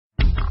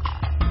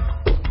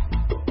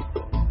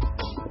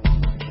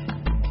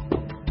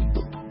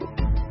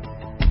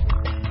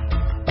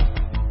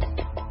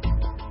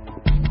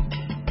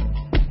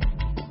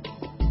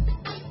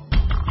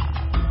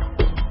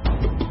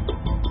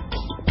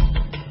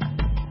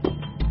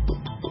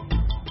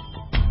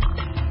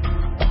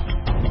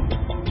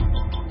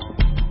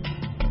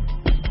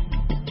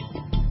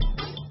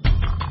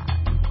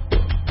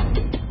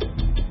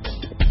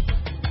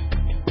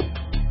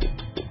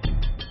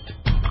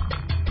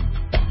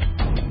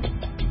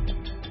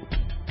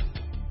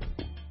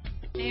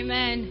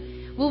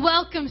Amen. Well,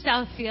 welcome,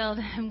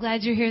 Southfield. I'm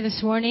glad you're here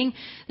this morning.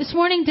 This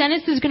morning,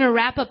 Dennis is going to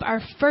wrap up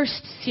our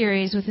first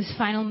series with his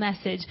final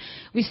message.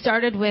 We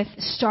started with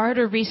Start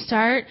or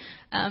Restart,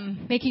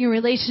 making a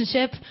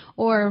relationship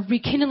or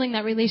rekindling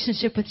that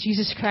relationship with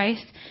Jesus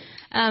Christ.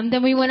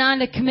 Then we went on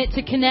to Commit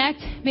to Connect,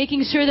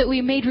 making sure that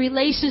we made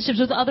relationships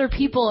with other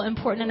people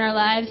important in our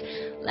lives.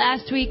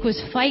 Last week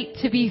was Fight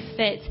to be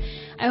Fit.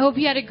 I hope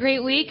you had a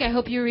great week. I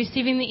hope you're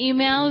receiving the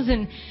emails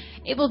and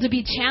able to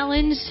be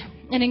challenged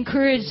and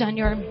encouraged on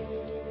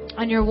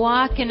your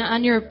walk and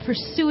on your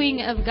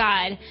pursuing of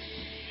God.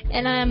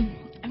 And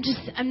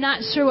I'm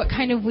not sure what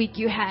kind of week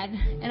you had.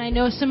 And I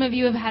know some of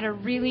you have had a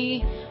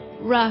really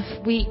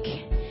rough week.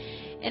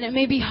 And it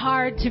may be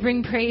hard to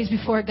bring praise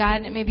before God,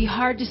 and it may be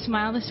hard to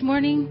smile this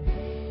morning.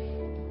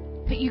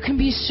 But you can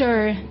be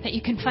sure that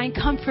you can find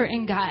comfort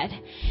in God.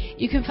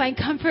 You can find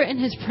comfort in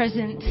His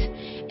presence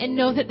and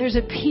know that there's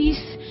a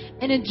peace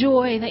and a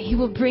joy that He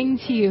will bring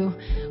to you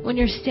when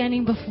you're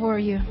standing before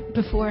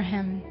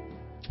Him.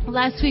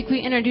 Last week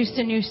we introduced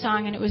a new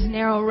song, and it was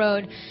Narrow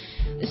Road.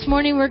 This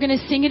morning we're going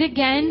to sing it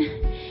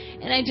again.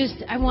 And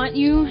I want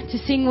you to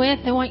sing with.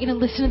 I want you to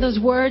listen to those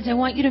words. I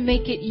want you to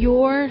make it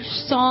your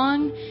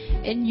song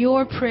and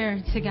your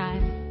prayer to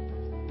God.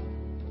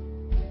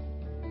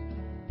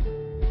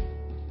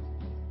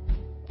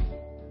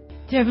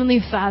 Dear Heavenly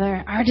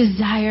Father, our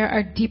desire,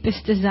 our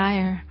deepest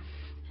desire,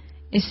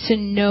 is to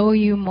know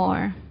you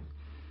more.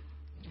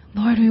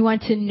 Lord, we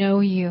want to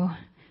know you.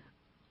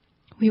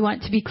 We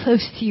want to be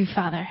close to you,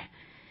 Father.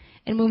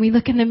 And when we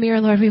look in the mirror,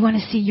 Lord, we want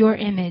to see your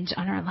image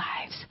on our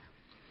lives.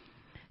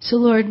 So,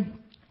 Lord,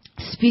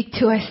 speak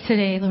to us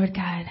today, Lord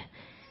God.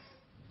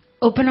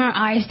 Open our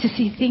eyes to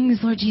see things,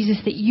 Lord Jesus,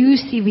 that you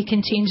see we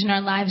can change in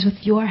our lives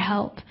with your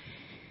help.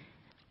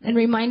 And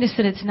remind us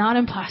that it's not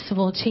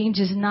impossible. Change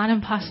is not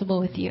impossible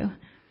with you.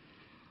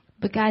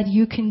 But God,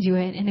 you can do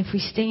it. And if we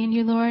stay in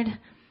you, Lord,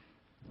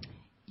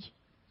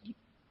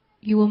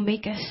 you will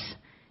make us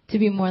to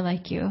be more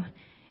like you.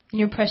 In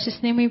your precious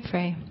name we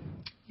pray.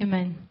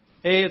 Amen.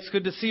 Hey, it's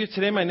good to see you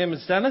today. My name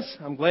is Dennis.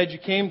 I'm glad you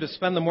came to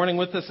spend the morning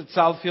with us at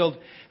Southfield.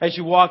 As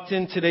you walked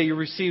in today, you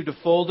received a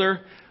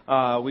folder.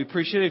 We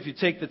appreciate it if you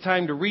take the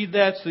time to read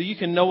that so you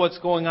can know what's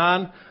going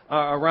on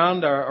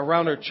around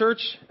our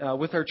church,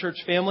 with our church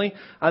family.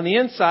 On the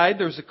inside,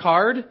 there's a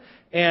card,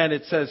 and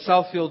it says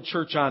Southfield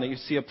Church on it. You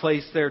see a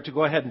place there to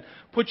go ahead and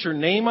put your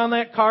name on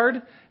that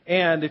card.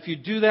 And if you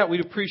do that,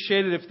 we'd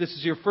appreciate it. If this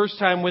is your first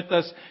time with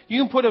us,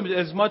 you can put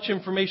as much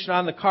information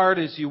on the card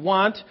as you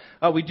want.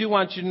 We do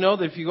want you to know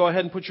that if you go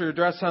ahead and put your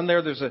address on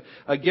there, there's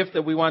a gift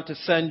that we want to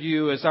send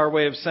you as our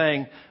way of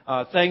saying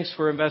thanks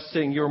for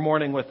investing your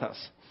morning with us.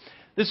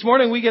 This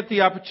morning, we get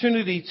the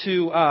opportunity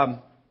to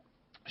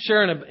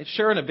share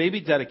in a baby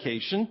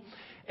dedication.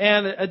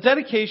 And a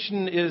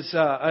dedication is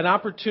an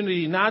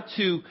opportunity not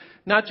to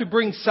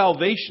bring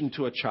salvation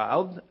to a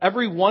child.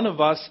 Every one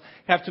of us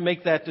have to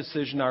make that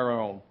decision our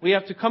own. We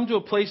have to come to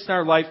a place in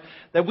our life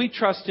that we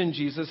trust in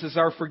Jesus as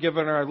our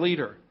forgiver and our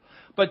leader.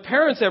 But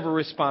parents have a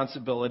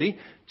responsibility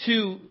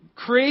to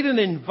create an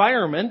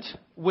environment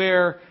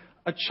where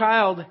a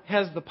child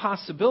has the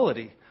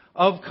possibility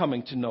of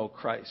coming to know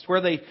Christ,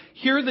 where they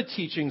hear the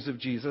teachings of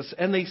Jesus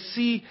and they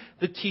see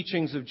the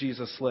teachings of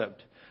Jesus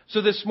lived.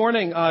 So this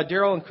morning,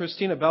 Daryl and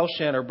Christina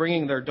Belshan are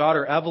bringing their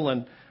daughter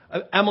Emelyn.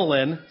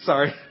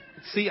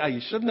 See, you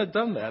shouldn't have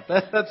done that.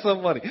 That's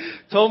so funny.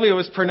 Told me it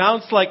was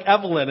pronounced like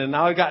Evelyn, and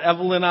now I got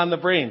Evelyn on the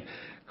brain.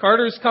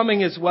 Carter's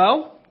coming as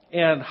well,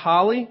 and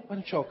Holly. Why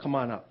don't you all come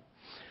on up?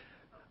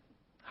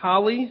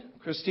 Holly,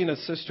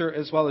 Christina's sister,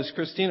 as well as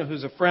Christina,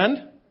 who's a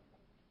friend.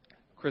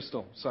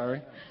 Crystal,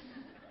 sorry.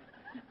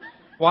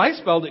 Well, I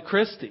spelled it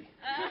Christy.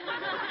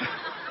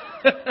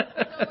 Don't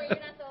worry, you're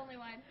not the only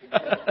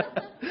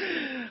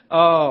one.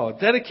 Oh,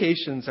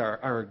 dedications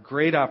are a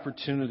great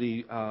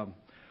opportunity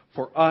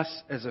for us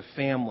as a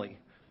family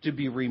to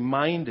be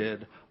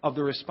reminded of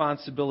the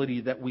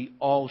responsibility that we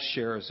all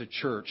share as a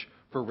church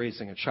for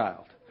raising a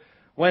child.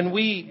 When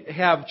we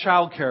have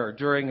childcare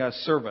during a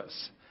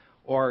service,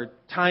 or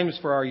times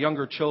for our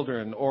younger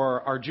children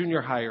or our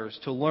junior hires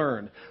to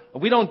learn,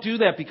 we don't do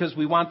that because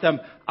we want them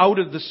out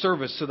of the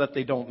service so that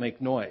they don't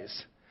make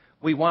noise.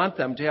 We want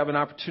them to have an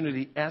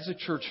opportunity as a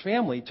church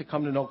family to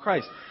come to know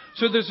Christ.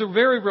 So there's a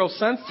very real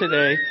sense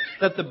today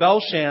that the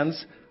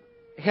Belshans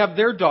have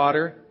their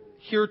daughter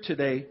here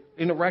today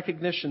in a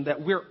recognition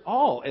that we're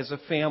all, as a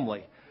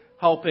family,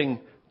 helping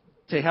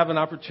to have an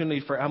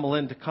opportunity for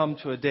Emelyn to come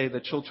to a day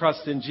that she'll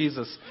trust in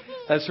Jesus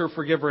as her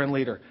forgiver and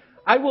leader.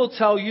 I will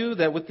tell you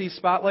that with these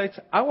spotlights,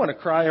 I want to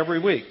cry every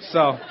week.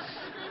 So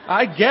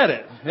I get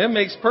it. It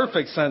makes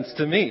perfect sense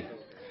to me.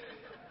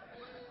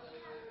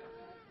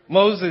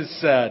 Moses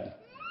said,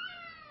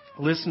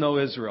 "Listen, O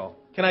Israel."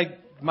 Can I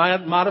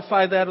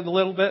modify that a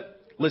little bit?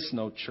 Listen,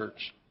 O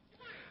church.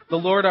 The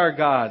Lord our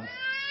God.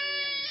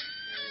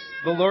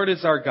 The Lord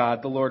is our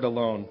God, the Lord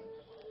alone.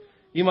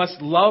 You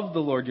must love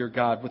the Lord your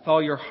God with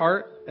all your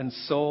heart and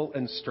soul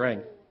and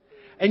strength.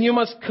 And you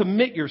must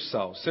commit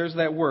yourselves, there's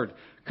that word,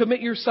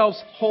 commit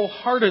yourselves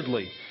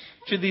wholeheartedly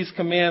to these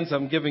commands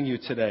I'm giving you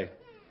today.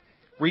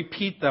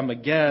 Repeat them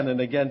again and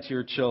again to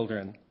your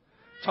children.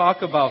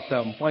 Talk about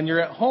them when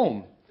you're at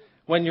home,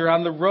 when you're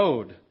on the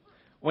road,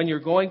 when you're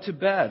going to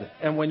bed,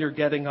 and when you're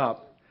getting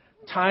up.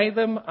 Tie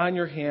them on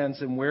your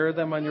hands and wear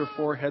them on your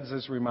foreheads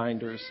as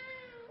reminders.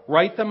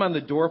 Write them on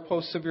the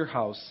doorposts of your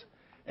house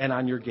and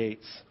on your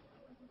gates.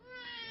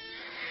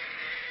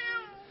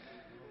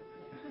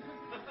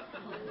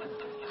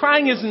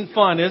 Crying isn't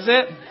fun, is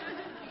it?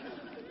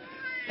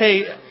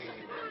 Hey,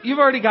 you've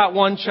already got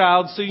one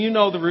child, so you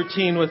know the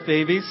routine with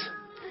babies.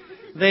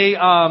 They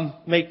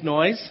make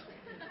noise.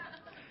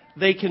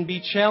 They can be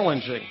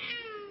challenging.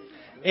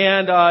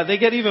 And they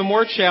get even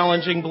more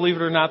challenging, believe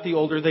it or not, the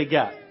older they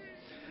get.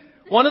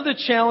 One of the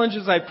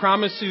challenges I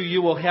promise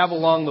you will have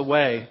along the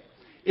way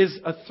is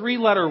a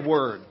 3-letter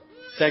word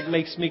that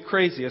makes me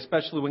crazy,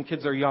 especially when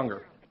kids are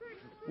younger.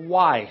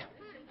 Why?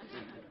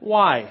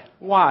 Why?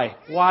 Why?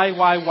 Why?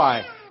 Why?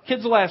 Why?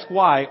 Kids will ask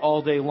why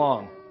all day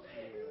long.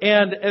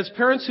 And as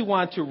parents who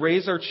want to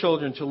raise our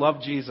children to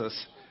love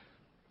Jesus,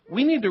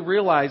 we need to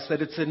realize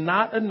that it's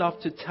not enough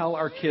to tell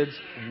our kids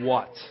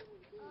what.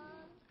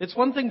 It's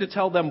one thing to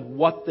tell them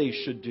what they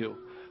should do.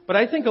 But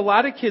I think a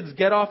lot of kids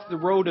get off the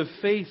road of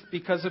faith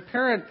because a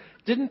parent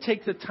didn't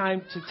take the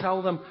time to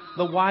tell them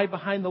the why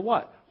behind the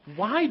what.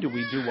 Why do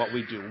we do what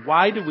we do?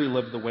 Why do we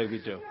live the way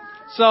we do?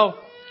 So,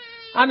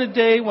 on a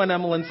day when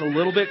Emmeline's a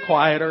little bit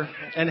quieter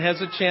and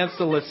has a chance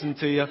to listen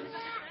to you,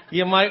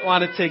 you might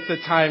want to take the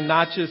time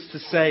not just to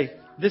say,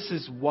 this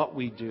is what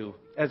we do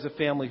as a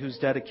family who's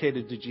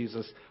dedicated to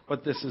Jesus,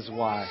 but this is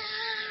why.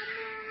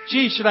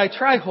 Gee, should I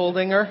try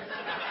holding her?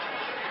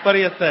 What do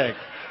you think?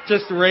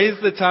 Just raise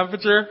the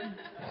temperature?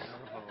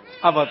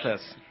 How about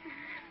this?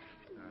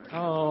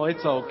 Oh,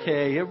 it's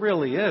okay. It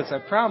really is, I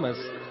promise.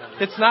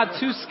 It's not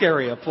too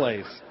scary a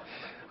place.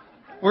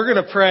 We're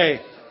going to pray.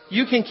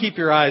 You can keep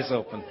your eyes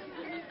open.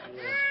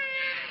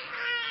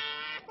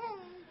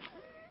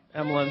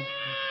 Emmeline,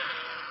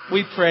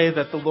 we pray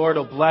that the Lord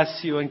will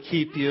bless you and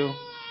keep you,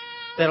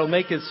 that He'll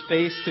make His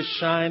face to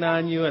shine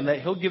on you, and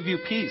that He'll give you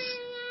peace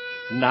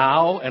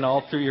now and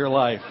all through your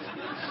life.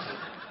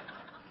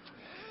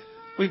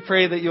 We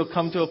pray that you'll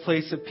come to a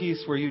place of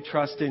peace where you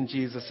trust in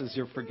Jesus as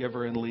your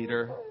forgiver and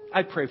leader.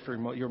 I pray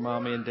for your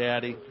mommy and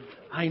daddy.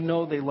 I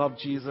know they love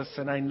Jesus,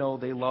 and I know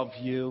they love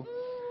you.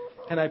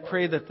 And I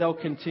pray that they'll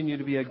continue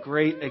to be a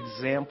great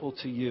example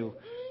to you,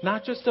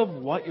 not just of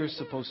what you're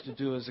supposed to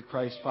do as a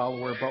Christ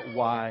follower, but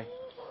why.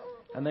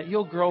 And that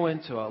you'll grow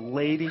into a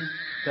lady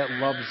that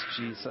loves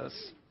Jesus.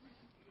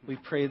 We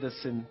pray this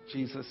in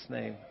Jesus'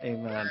 name.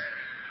 Amen.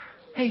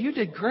 Hey, you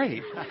did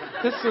great.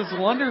 This was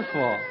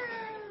wonderful.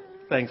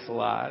 Thanks a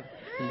lot.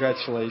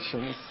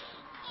 Congratulations.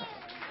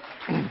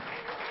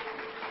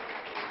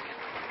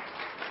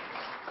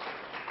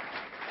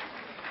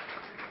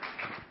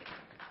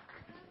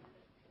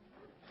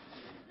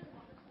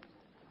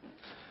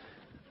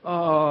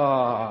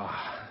 Oh,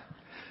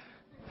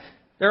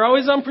 they're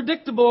always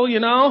unpredictable, you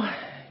know.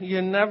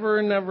 You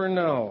never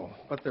know,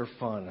 but they're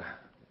fun.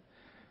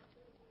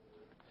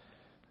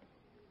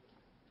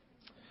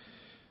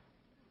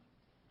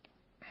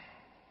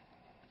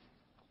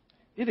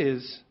 It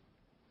is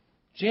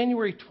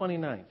January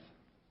 29th.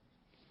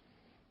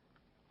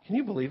 Can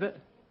you believe it?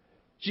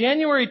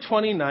 January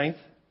 29th,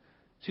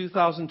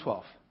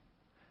 2012.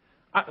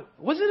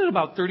 Wasn't it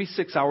about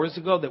 36 hours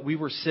ago that we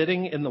were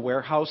sitting in the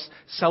warehouse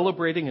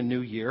celebrating a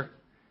new year?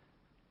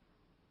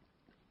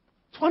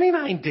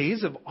 29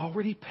 days have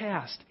already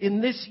passed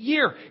in this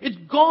year. It's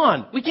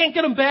gone. We can't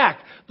get them back.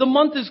 The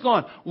month is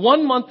gone.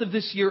 1 month of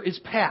this year is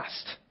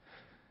past.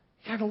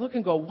 You kind of look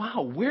and go,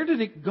 wow, where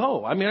did it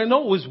go? I mean, I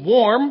know it was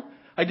warm.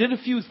 I did a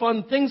few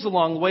fun things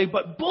along the way,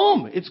 but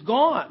boom, it's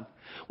gone.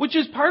 Which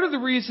is part of the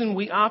reason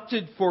we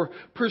opted for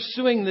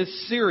pursuing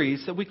this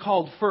series that we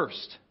called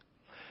First.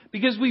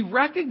 Because we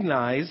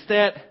recognize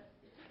that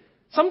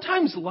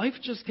sometimes life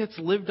just gets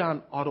lived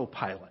on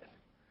autopilot.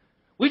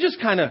 We just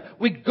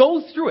we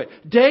go through it.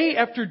 Day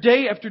after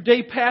day after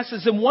day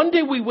passes, and one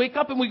day we wake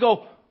up and we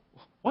go,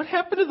 what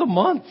happened to the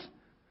month?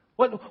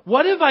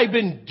 What have I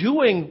been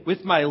doing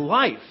with my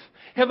life?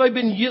 Have I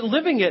been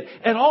living it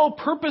at all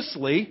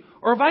purposely,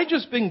 or have I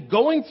just been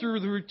going through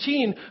the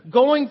routine,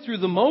 going through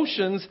the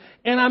motions,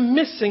 and I'm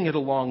missing it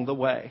along the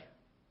way?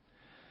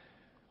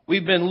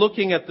 We've been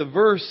looking at the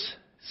verse,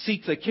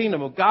 seek the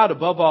kingdom of God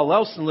above all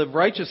else and live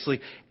righteously,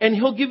 and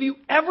He'll give you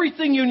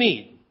everything you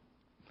need.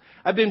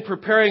 I've been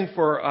preparing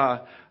for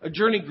a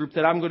journey group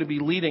that I'm going to be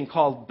leading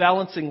called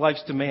Balancing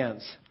Life's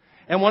Demands.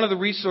 And one of the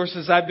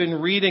resources I've been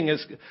reading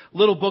is a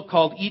little book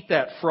called Eat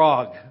That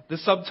Frog. The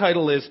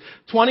subtitle is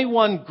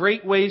 21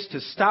 Great Ways to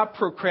Stop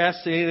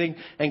Procrastinating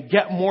and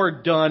Get More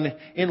Done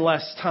in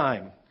Less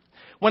Time.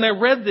 When I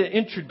read the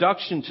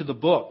introduction to the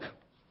book,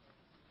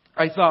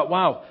 I thought,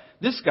 wow,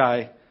 this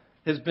guy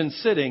has been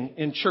sitting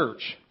in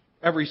church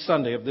every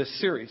Sunday of this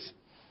series.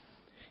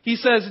 He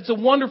says, it's a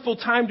wonderful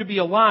time to be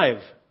alive.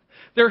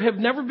 There have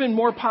never been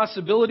more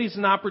possibilities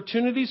and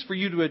opportunities for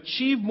you to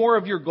achieve more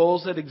of your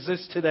goals that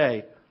exist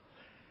today.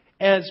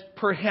 As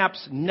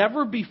perhaps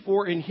never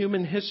before in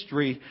human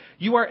history,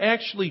 you are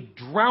actually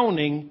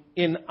drowning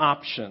in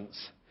options.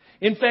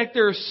 In fact,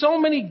 there are so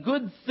many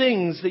good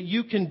things that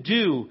you can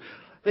do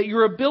that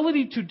your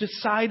ability to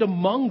decide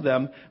among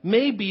them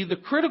may be the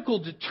critical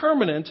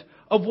determinant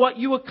of what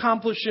you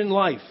accomplish in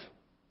life.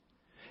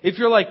 If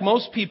you're like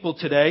most people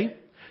today,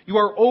 you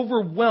are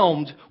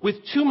overwhelmed with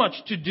too much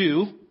to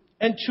do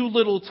and too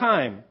little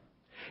time.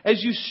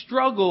 As you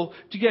struggle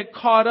to get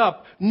caught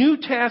up, new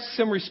tasks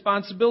and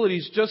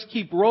responsibilities just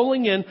keep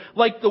rolling in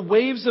like the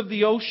waves of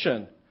the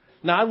ocean.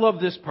 Now, I love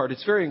this part.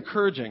 It's very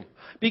encouraging.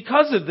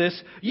 Because of this,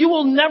 you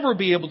will never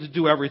be able to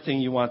do everything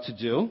you want to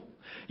do.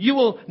 You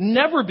will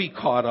never be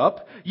caught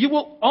up. You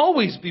will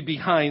always be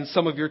behind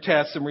some of your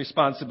tasks and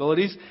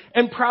responsibilities,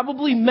 and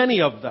probably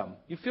many of them.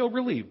 You feel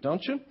relieved,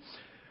 don't you?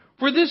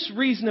 For this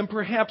reason, and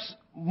perhaps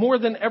more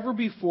than ever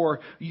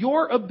before,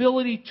 your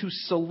ability to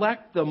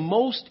select the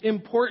most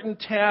important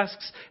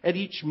tasks at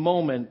each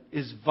moment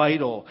is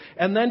vital.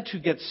 And then to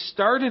get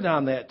started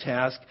on that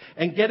task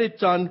and get it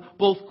done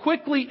both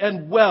quickly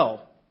and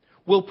well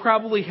will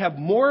probably have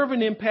more of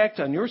an impact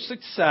on your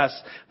success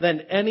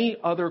than any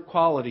other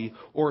quality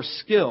or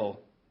skill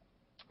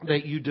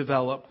that you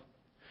develop.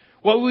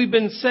 What we've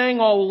been saying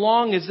all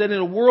along is that in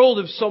a world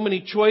of so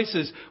many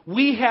choices,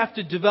 we have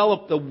to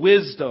develop the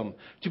wisdom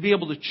to be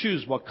able to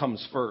choose what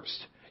comes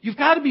first. You've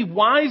got to be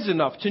wise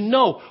enough to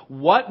know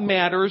what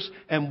matters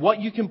and what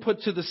you can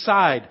put to the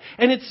side.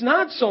 And it's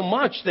not so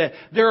much that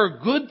there are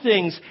good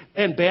things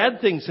and bad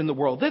things in the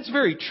world. That's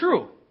very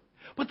true.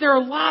 But there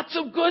are lots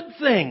of good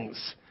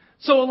things.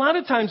 So a lot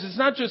of times it's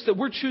not just that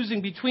we're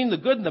choosing between the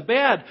good and the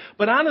bad,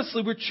 but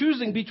honestly we're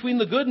choosing between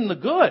the good and the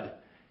good.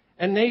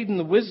 And needing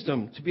the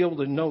wisdom to be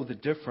able to know the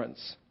difference.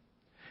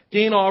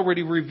 Dana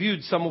already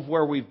reviewed some of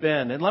where we've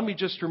been. And let me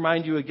just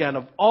remind you again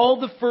of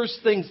all the first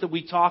things that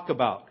we talk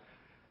about.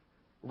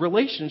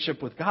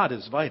 Relationship with God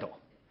is vital.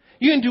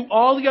 You can do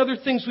all the other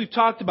things we've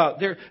talked about.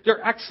 They're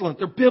excellent.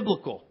 They're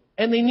biblical.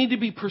 And they need to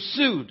be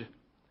pursued.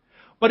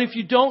 But if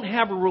you don't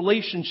have a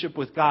relationship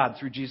with God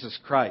through Jesus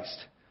Christ,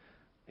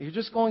 you're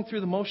just going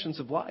through the motions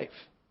of life.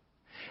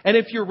 And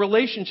if your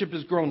relationship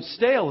has grown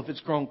stale, if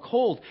it's grown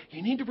cold,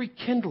 you need to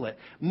rekindle it.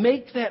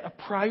 Make that a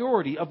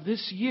priority of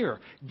this year.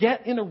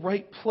 Get in a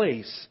right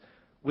place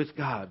with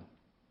God.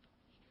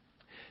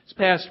 This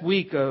past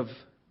week of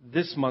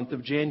this month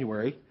of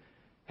January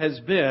has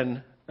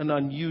been an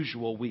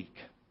unusual week.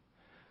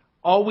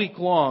 All week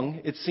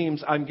long, it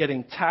seems I'm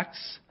getting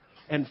texts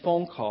and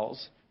phone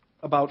calls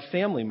about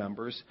family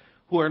members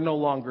who are no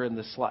longer in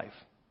this life.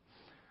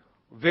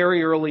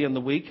 Very early in the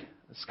week,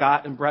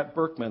 Scott and Brett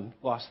Berkman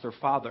lost their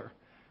father,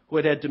 who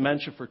had had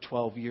dementia for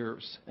 12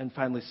 years and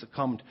finally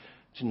succumbed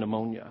to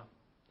pneumonia.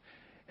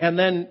 And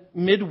then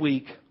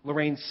midweek,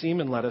 Lorraine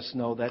Seaman let us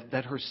know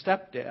that her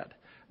stepdad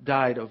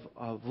died of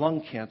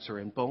lung cancer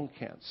and bone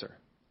cancer.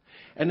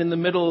 And in the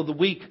middle of the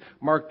week,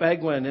 Mark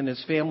Begwin and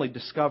his family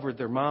discovered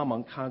their mom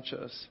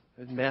unconscious,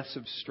 a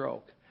massive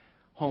stroke,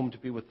 home to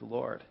be with the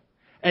Lord.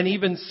 And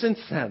even since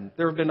then,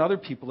 there have been other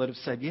people that have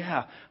said,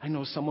 yeah, I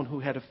know someone who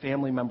had a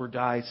family member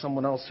die,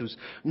 someone else who's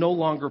no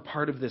longer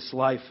part of this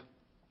life.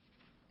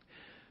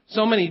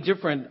 So many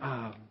different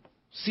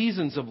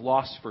seasons of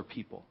loss for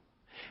people.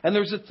 And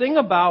there's a thing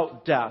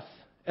about death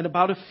and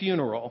about a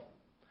funeral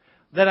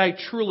that I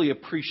truly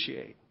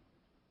appreciate.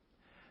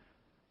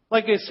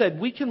 Like I said,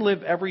 we can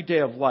live every day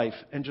of life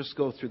and just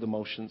go through the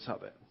motions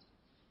of it.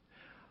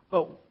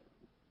 But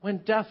when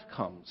death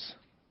comes,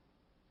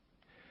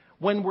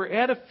 when we're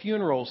at a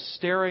funeral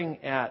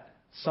staring at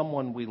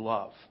someone we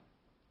love,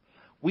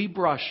 we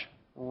brush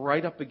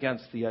right up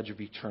against the edge of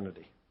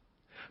eternity.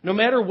 No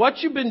matter what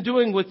you've been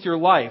doing with your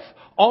life,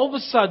 all of a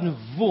sudden,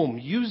 boom,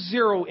 you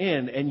zero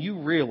in and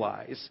you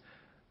realize,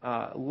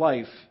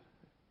 life,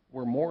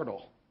 we're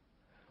mortal.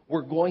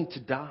 We're going to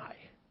die.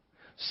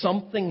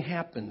 Something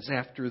happens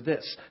after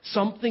this.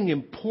 Something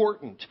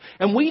important.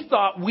 And we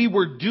thought we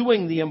were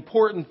doing the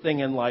important thing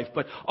in life,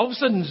 but all of a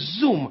sudden,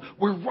 zoom,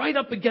 we're right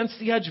up against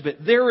the edge of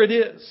it. There it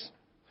is.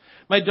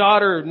 My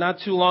daughter, not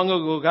too long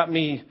ago, got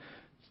me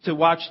to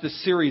watch the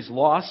series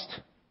Lost.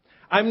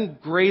 I'm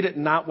great at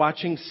not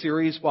watching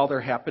series while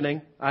they're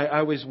happening. I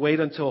always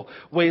wait until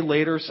way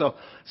later. So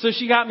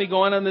she got me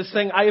going on this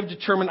thing. I have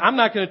determined I'm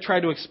not going to try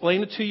to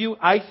explain it to you.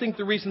 I think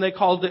the reason they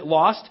called it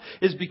Lost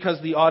is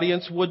because the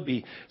audience would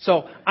be.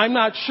 So I'm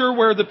not sure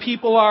where the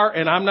people are,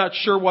 and I'm not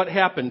sure what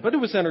happened, but it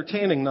was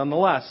entertaining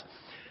nonetheless.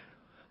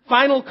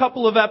 Final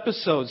couple of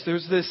episodes,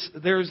 there's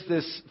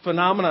this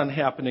phenomenon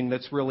happening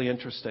that's really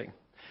interesting.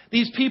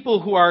 These people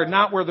who are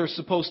not where they're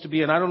supposed to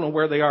be, and I don't know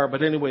where they are,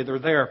 but anyway, they're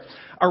there,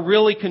 are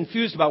really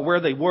confused about where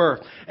they were.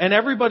 And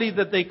everybody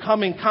that they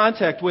come in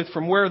contact with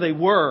from where they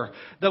were,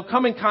 they'll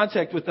come in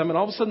contact with them, and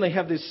all of a sudden they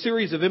have this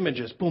series of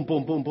images, boom,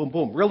 boom, boom, boom,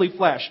 boom, really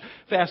flash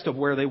fast of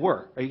where they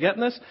were. Are you getting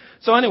this?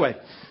 So anyway,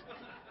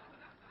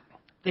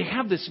 they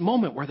have this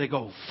moment where they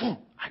go, boom,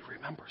 I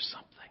remember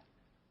something.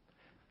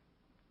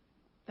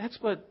 That's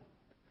what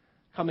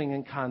coming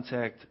in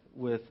contact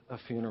with a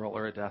funeral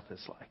or a death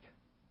is like.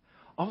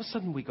 All of a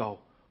sudden we go,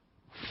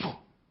 phew,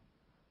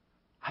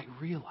 I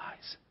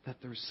realize that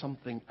there's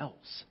something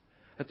else,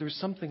 that there's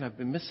something I've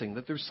been missing,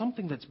 that there's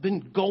something that's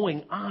been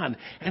going on,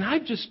 and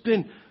I've just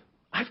been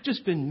I've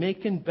just been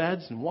making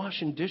beds and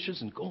washing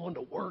dishes and going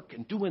to work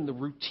and doing the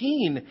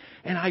routine,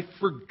 and I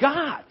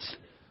forgot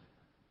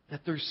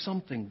that there's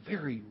something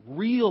very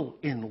real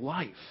in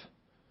life.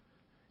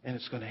 And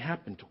it's going to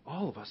happen to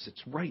all of us.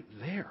 It's right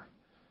there.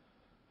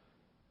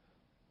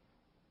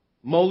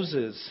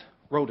 Moses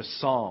wrote a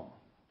psalm.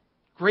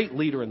 Great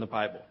leader in the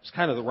Bible. He's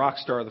kind of the rock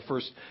star of the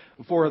first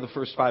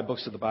 5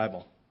 books of the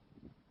Bible.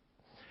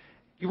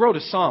 He wrote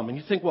a psalm, and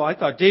you think, well, I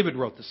thought David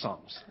wrote the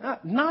psalms.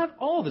 Not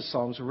all the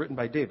psalms were written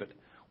by David.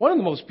 One of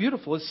the most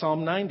beautiful is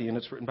Psalm 90, and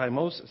it's written by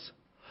Moses.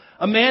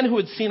 A man who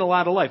had seen a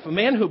lot of life. A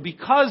man who,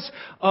 because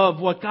of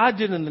what God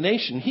did in the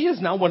nation, he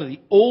is now one of the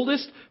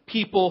oldest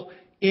people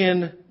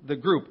in the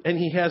group, and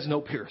he has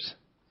no peers.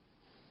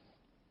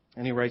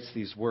 And he writes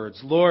these words,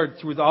 Lord,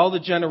 through all the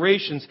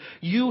generations,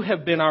 you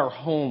have been our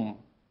home.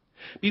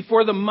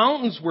 Before the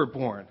mountains were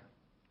born,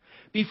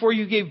 before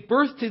you gave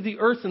birth to the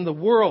earth and the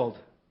world,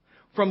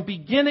 from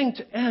beginning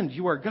to end,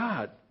 you are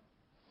God.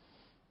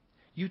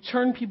 You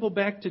turn people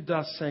back to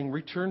dust, saying,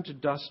 return to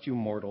dust, you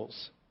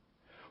mortals.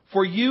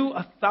 For you,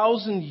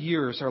 1,000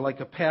 years are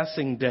like a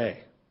passing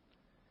day,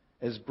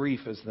 as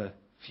brief as the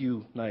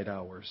few night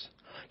hours.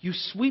 You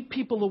sweep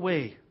people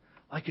away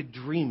like a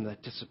dream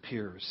that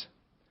disappears.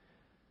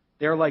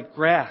 They are like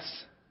grass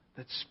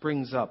that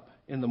springs up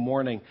in the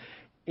morning.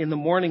 In the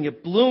morning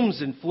it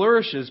blooms and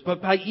flourishes,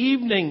 but by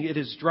evening it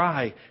is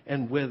dry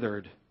and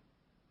withered.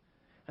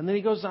 And then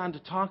he goes on to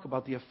talk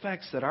about the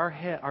effects that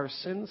our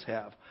sins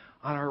have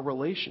on our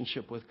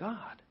relationship with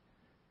God.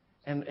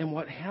 And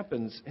what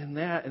happens in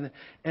that.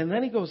 And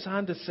then he goes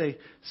on to say,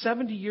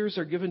 70 years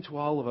are given to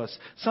all of us.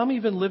 Some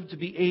even live to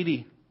be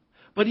 80.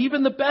 But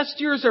even the best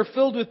years are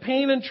filled with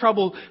pain and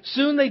trouble.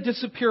 Soon they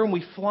disappear and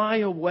we fly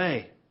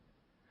away.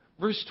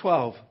 Verse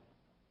 12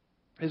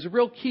 is a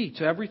real key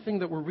to everything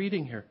that we're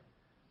reading here.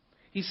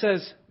 He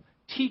says,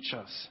 teach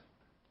us.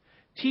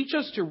 Teach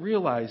us to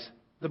realize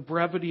the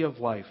brevity of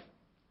life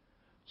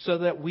so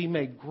that we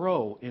may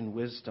grow in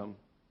wisdom.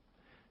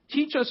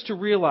 Teach us to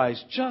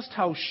realize just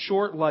how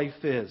short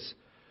life is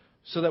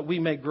so that we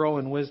may grow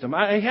in wisdom.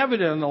 I have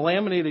it on a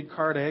laminated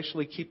card. I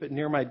actually keep it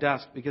near my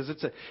desk because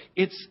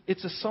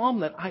it's a psalm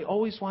that I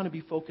always want to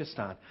be focused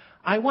on.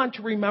 I want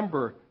to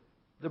remember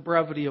the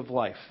brevity of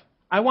life.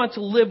 I want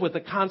to live with a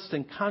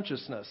constant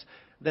consciousness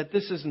that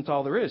this isn't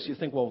all there is. You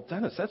think, well,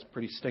 Dennis, that's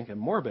pretty stinking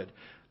morbid.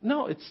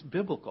 No, it's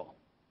biblical.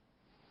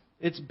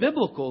 It's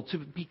biblical to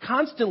be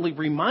constantly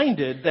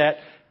reminded that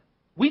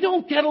we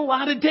don't get a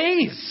lot of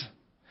days.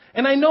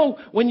 And I know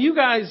when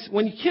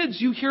kids,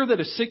 you hear that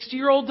a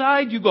 60-year-old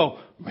died, you go,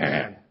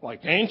 man,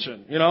 like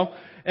ancient, you know?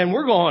 And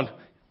we're going,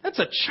 that's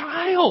a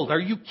child. Are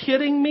you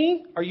kidding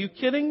me? Are you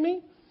kidding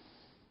me?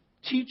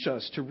 Teach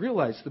us to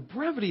realize the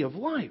brevity of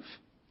life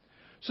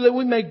so that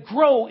we may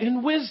grow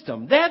in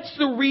wisdom. That's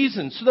the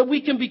reason, so that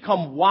we can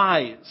become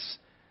wise.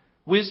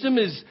 Wisdom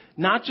is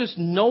not just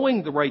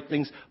knowing the right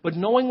things, but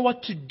knowing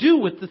what to do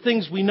with the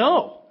things we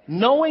know.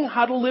 Knowing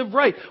how to live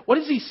right. What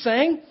is he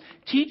saying?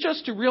 Teach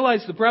us to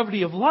realize the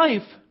brevity of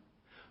life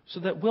so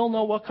that we'll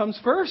know what comes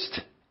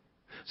first.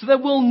 So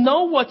that we'll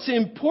know what's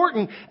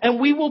important and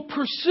we will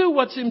pursue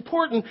what's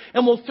important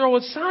and we'll throw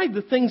aside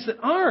the things that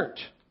aren't.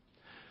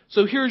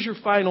 So here's your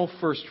final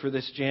first for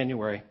this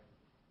January.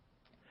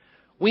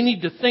 We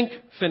need to think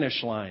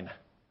finish line.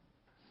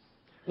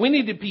 We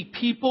need to be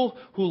people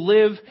who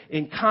live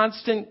in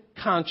constant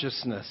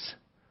consciousness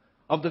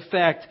of the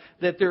fact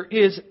that there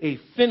is a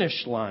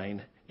finish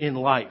line in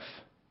life.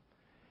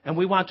 And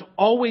we want to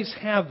always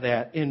have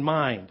that in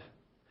mind.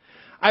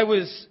 I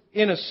was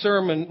in a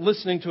sermon,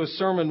 listening to a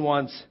sermon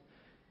once,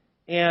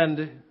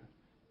 and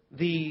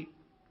the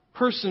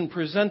person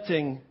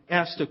presenting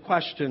asked a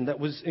question that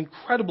was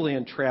incredibly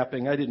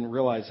entrapping. I didn't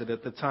realize it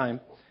at the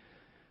time.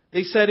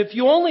 They said, if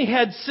you only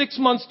had 6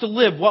 months to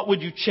live, what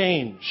would you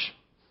change?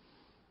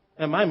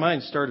 And my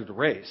mind started to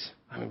race.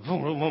 I mean,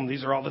 boom, boom, boom,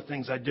 these are all the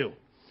things I do.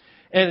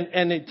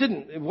 And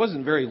it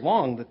wasn't very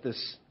long that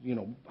this,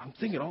 I'm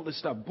thinking all this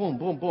stuff, boom,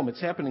 boom, boom, it's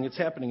happening.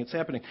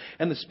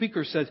 And the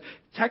speaker says,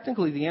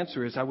 technically the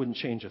answer is I wouldn't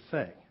change a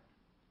thing.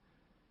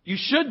 You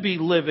should be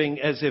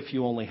living as if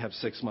you only have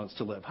 6 months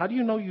to live. How do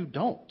you know you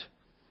don't?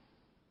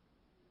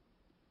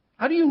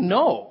 How do you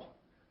know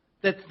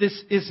that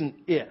this isn't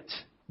it?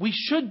 We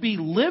should be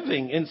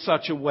living in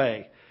such a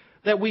way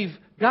that we've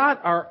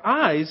got our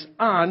eyes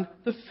on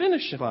the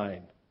finish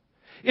line.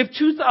 If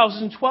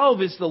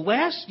 2012 is the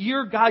last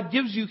year God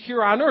gives you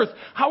here on earth,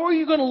 how are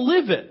you going to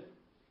live it?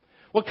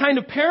 What kind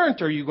of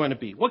parent are you going to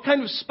be? What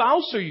kind of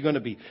spouse are you going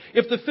to be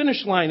if the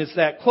finish line is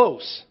that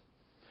close?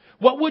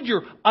 What would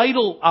your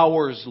idle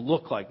hours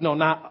look like? No,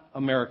 not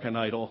American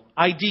Idol.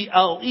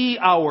 IDLE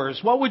hours.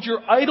 What would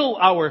your idle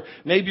hour,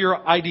 maybe your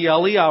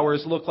IDLE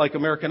hours look like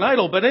American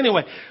Idol, but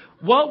anyway,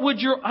 what would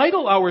your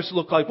idle hours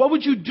look like? What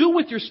would you do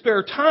with your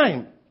spare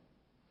time?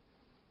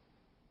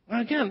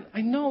 Now again,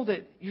 I know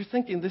that you're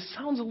thinking, this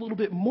sounds a little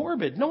bit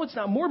morbid. No, it's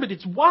not morbid.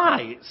 It's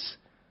wise.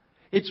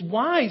 It's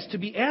wise to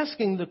be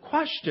asking the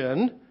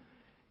question,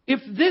 if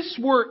this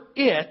were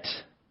it,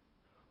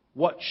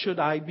 what should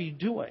I be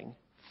doing?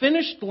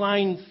 Finished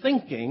line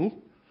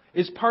thinking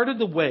is part of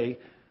the way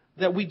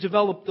that we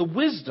develop the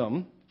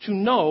wisdom to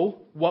know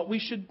what we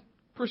should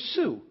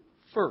pursue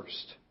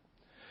first.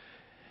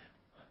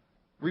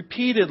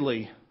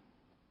 Repeatedly,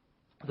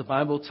 the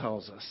Bible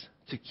tells us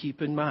to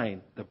keep in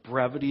mind the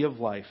brevity of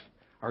life.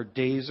 Our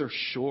days are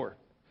short.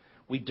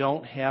 We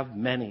don't have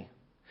many.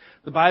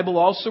 The Bible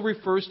also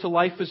refers to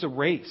life as a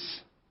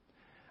race.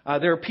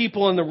 There are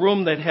people in the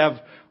room that have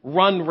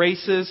run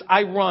races.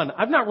 I've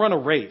not run a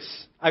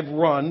race. I've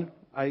run,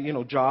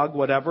 jog,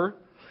 whatever.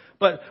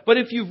 But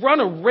if you've run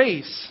a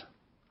race,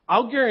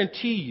 I'll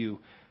guarantee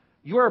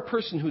you are a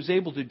person who's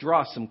able to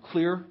draw some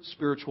clear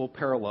spiritual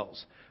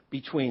parallels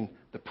between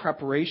the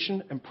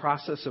preparation and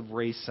process of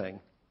racing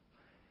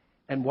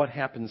and what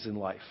happens in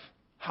life,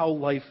 how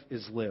life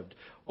is lived.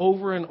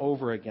 Over and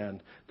over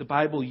again, the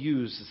Bible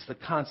uses the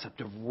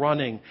concept of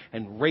running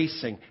and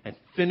racing and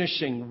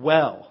finishing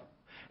well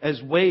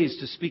as ways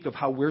to speak of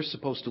how we're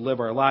supposed to live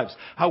our lives,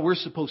 how we're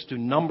supposed to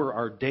number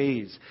our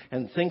days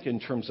and think in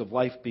terms of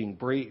life being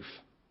brief.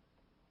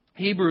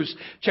 Hebrews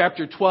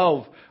chapter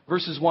 12,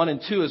 verses 1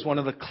 and 2 is one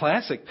of the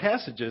classic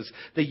passages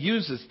that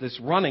uses this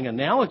running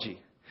analogy.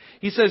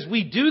 He says,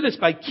 we do this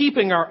by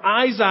keeping our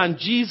eyes on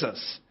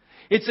Jesus.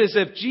 It's as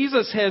if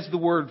Jesus has the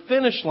word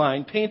finish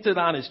line painted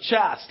on his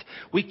chest.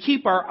 We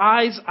keep our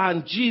eyes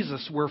on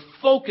Jesus. We're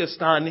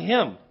focused on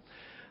him.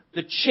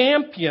 The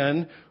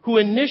champion who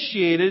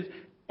initiated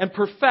and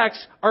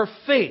perfects our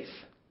faith.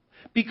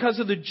 Because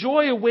of the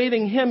joy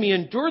awaiting him, he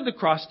endured the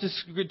cross,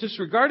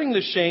 disregarding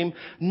the shame.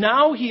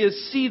 Now he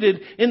is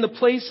seated in the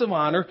place of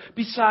honor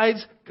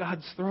besides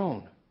God's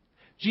throne.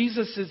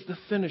 Jesus is the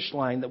finish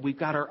line that we've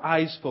got our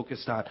eyes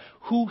focused on.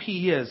 Who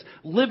he is,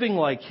 living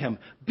like him,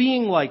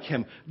 being like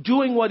him,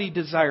 doing what he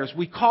desires.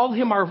 We call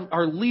him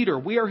our leader.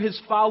 We are his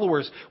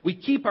followers. We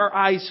keep our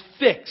eyes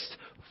fixed,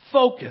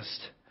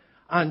 focused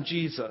on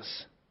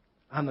Jesus,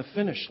 on the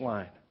finish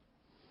line.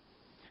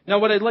 Now,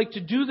 what I'd like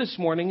to do this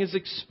morning is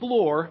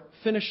explore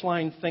finish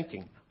line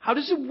thinking. How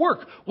does it work?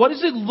 What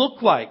does it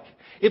look like?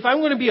 If I'm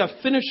going to be a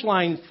finish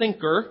line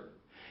thinker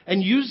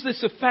and use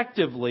this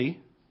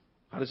effectively,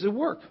 how does it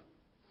work?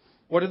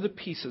 What are the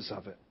pieces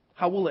of it?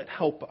 How will it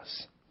help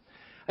us?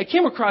 I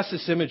came across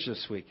this image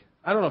this week.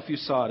 I don't know if you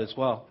saw it as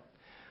well.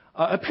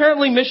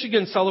 Apparently,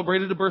 Michigan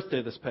celebrated a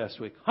birthday this past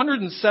week.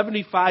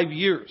 175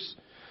 years.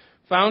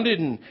 Founded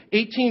in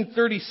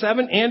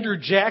 1837, Andrew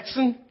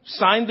Jackson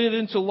signed it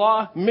into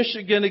law.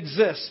 Michigan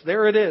exists.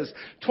 There it is.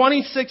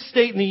 26th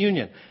state in the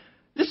Union.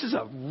 This is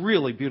a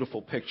really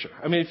beautiful picture.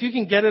 I mean, if you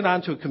can get it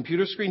onto a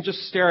computer screen, just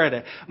stare at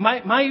it.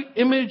 My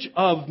image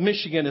of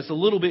Michigan is a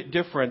little bit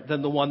different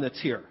than the one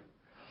that's here.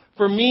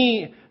 For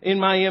me, in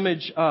my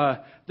image,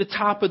 the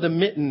top of the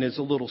mitten is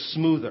a little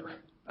smoother.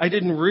 I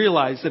didn't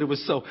realize that it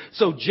was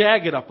so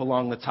jagged up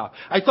along the top.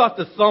 I thought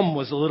the thumb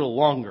was a little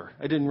longer.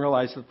 I didn't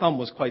realize the thumb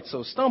was quite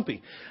so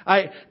stumpy.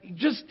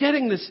 Just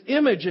getting this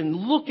image and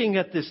looking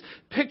at this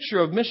picture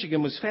of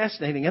Michigan was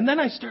fascinating. And then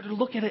I started to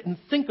look at it and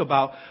think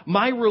about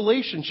my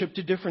relationship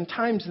to different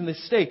times in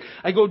this state.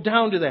 I go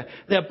down to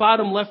that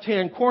bottom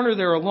left-hand corner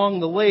there along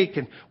the lake,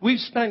 and we've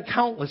spent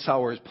countless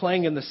hours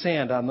playing in the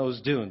sand on those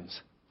dunes.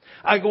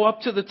 I go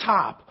up to the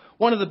top.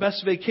 One of the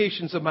best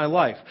vacations of my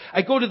life.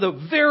 I go to the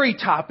very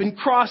top and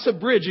cross a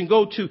bridge and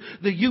go to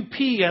the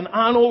UP and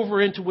on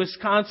over into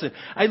Wisconsin.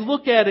 I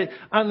look at it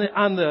on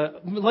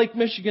the Lake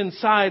Michigan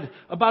side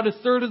about a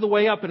third of the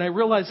way up, and I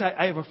realize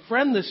I have a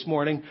friend this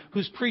morning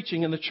who's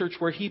preaching in the church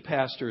where he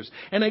pastors.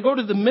 And I go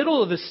to the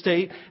middle of the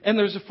state, and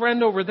there's a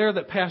friend over there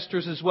that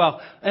pastors as well.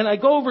 And I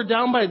go over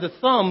down by the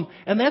thumb,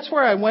 and that's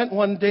where I went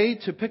one day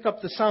to pick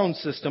up the sound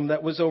system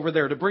that was over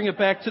there to bring it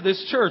back to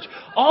this church.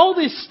 All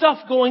this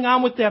stuff going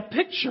on with that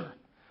picture.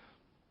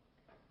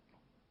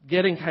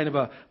 Getting kind of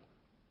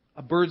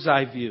a bird's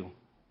eye view.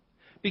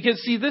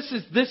 Because see, this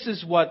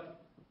is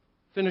what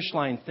finish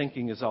line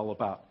thinking is all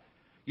about.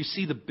 You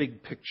see the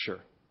big picture.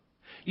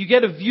 You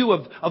get a view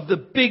of the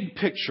big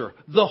picture,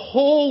 the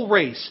whole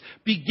race,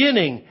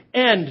 beginning,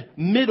 end,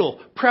 middle,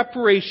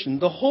 preparation,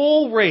 the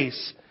whole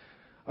race.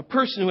 A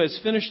person who has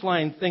finish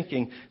line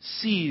thinking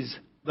sees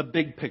the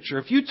big picture.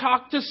 If you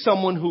talk to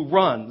someone who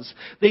runs,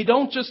 they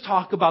don't just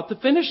talk about the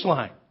finish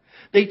line.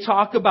 They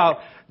talk about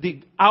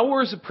the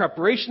hours of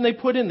preparation they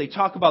put in. They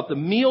talk about the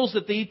meals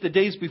that they eat the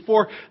days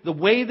before, the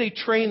way they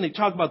train. They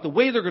talk about the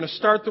way they're going to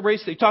start the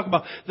race. They talk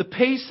about the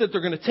pace that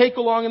they're going to take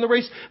along in the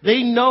race.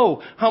 They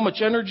know how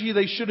much energy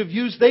they should have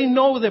used. They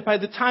know that by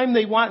the time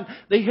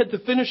they hit the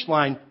finish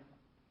line,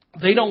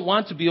 they don't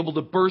want to be able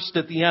to burst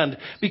at the end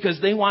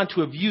because they want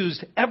to have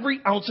used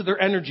every ounce of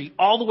their energy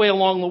all the way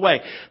along the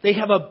way. They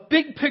have a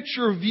big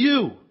picture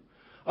view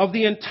of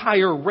the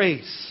entire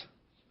race.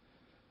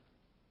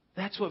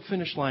 That's what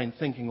finish line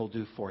thinking will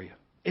do for you.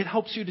 It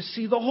helps you to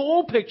see the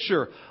whole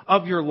picture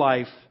of your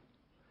life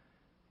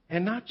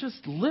and not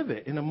just live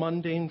it in a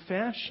mundane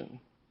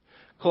fashion.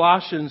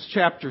 Colossians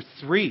chapter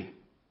 3,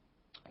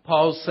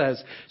 Paul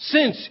says,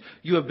 since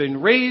you have been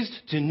raised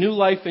to new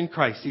life in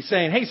Christ. He's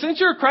saying, hey,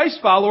 since you're a Christ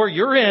follower,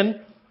 you're in.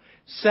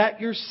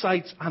 Set your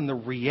sights on the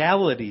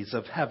realities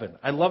of heaven.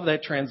 I love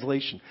that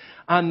translation.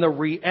 On the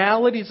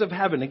realities of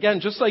heaven. Again,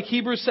 just like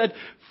Hebrews said,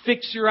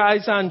 fix your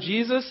eyes on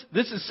Jesus.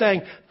 This is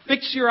saying,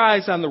 fix your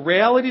eyes on the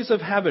realities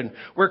of heaven,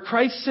 where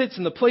Christ sits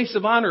in the place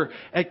of honor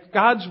at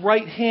God's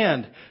right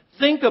hand.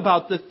 Think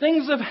about the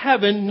things of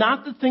heaven,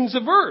 not the things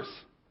of earth.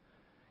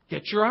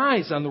 Get your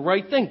eyes on the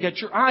right thing. Get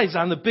your eyes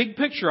on the big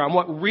picture, on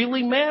what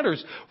really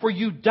matters. For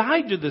you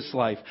died to this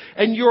life.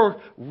 And your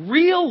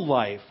real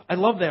life, I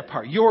love that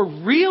part, your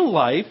real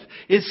life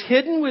is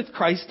hidden with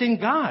Christ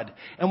in God.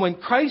 And when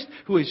Christ,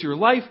 who is your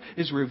life,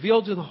 is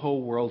revealed to the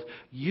whole world,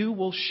 you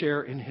will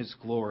share in His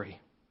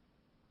glory.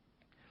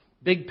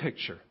 Big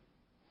picture.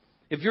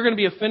 If you're going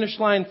to be a finish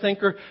line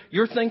thinker,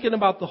 you're thinking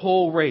about the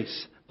whole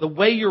race, the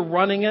way you're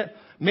running it,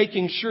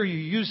 making sure you're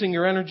using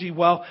your energy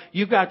well.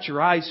 You've got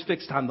your eyes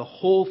fixed on the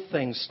whole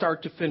thing,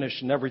 start to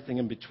finish, and everything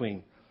in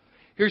between.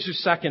 Here's your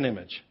second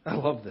image. I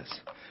love this.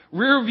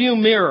 Rear view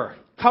mirror,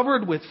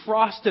 covered with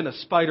frost and a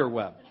spider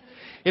web.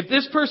 If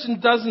this person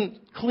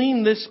doesn't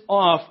clean this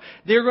off,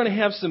 they're going to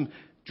have some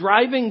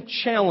driving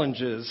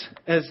challenges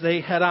as they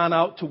head on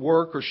out to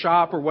work or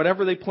shop or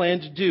whatever they plan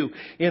to do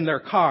in their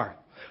car.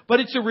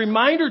 But it's a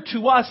reminder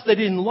to us that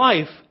in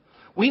life,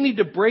 we need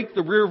to break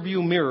the rear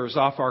view mirrors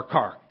off our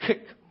car.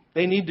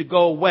 They need to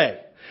go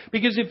away.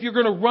 Because if you're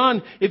going to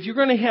run, if you're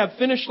going to have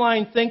finish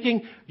line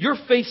thinking, you're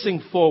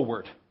facing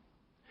forward.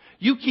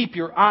 You keep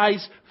your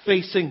eyes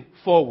facing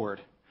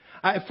forward.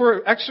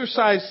 For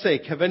exercise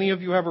sake, have any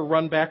of you ever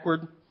run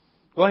backward?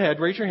 Go ahead,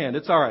 raise your hand.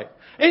 It's all right.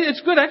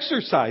 It's good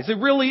exercise. It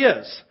really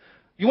is.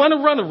 You want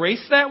to run a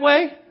race that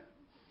way?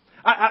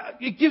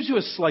 It gives you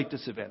a slight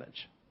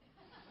disadvantage.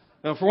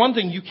 Now, for one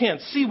thing, you can't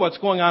see what's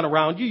going on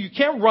around you. You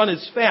can't run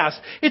as fast.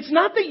 It's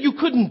not that you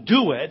couldn't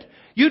do it.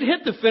 You'd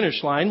hit the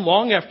finish line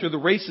long after the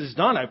race is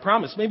done, I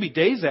promise, maybe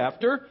days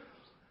after.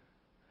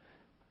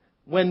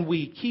 When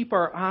we keep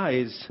our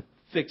eyes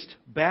fixed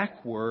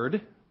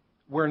backward,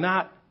 we're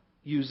not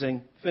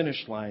using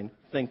finish line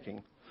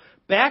thinking.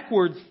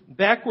 Backward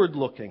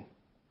looking,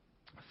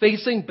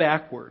 facing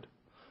backward,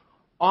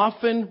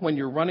 often when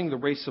you're running the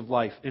race of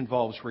life,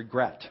 involves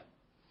regret.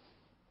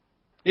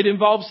 It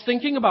involves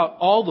thinking about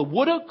all the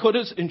woulda,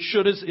 couldas, and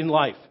shouldas in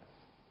life.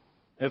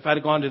 If I'd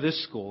have gone to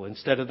this school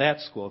instead of that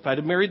school. If I'd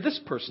have married this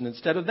person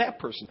instead of that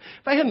person.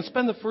 If I hadn't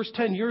spent the first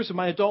 10 years of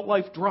my adult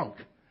life drunk.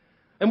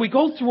 And we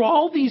go through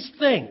all these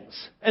things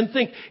and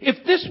think,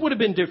 if this would have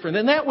been different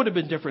and that would have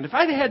been different. If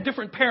I'd have had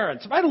different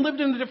parents. If I'd have lived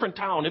in a different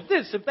town. If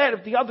this, if that,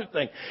 if the other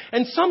thing.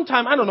 And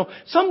sometime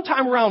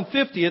around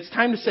 50, it's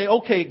time to say,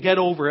 okay, get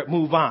over it,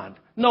 move on.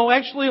 No,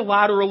 actually a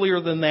lot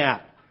earlier than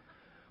that.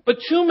 But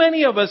too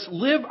many of us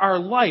live our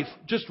life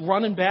just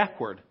running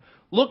backward.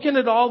 Looking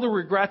at all the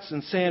regrets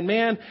and saying,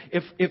 man,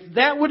 if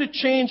that would have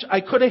changed,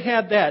 I could have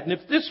had that. And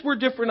if this were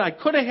different, I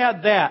could have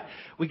had that.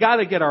 We got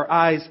to get our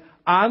eyes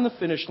on the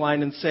finish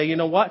line and say, you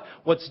know what?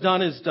 What's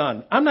done is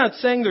done. I'm not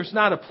saying there's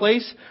not a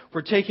place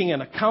for taking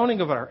an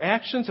accounting of our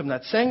actions. I'm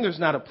not saying there's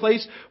not a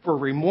place for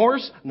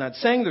remorse. I'm not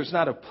saying there's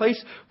not a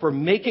place for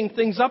making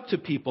things up to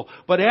people.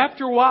 But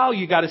after a while,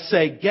 you got to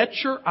say, get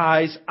your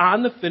eyes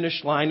on the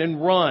finish line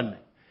and run.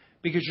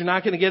 Because you're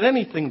not going to get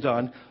anything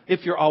done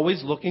if you're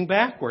always looking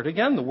backward.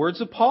 Again, the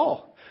words of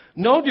Paul.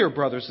 No, dear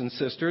brothers and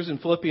sisters, in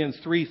Philippians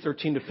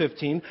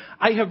 3:13-15,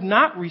 I have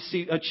not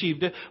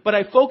achieved it, but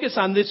I focus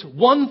on this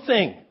one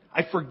thing.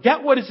 I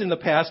forget what is in the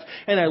past,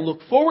 and I look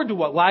forward to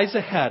what lies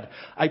ahead.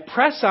 I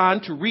press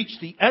on to reach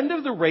the end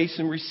of the race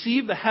and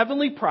receive the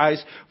heavenly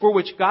prize for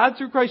which God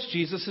through Christ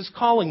Jesus is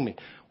calling me.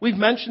 We've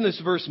mentioned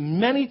this verse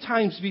many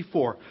times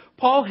before.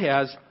 Paul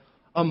has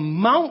a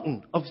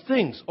mountain of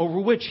things over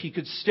which he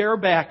could stare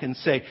back and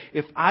say,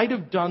 if I'd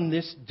have done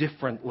this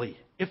differently,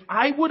 if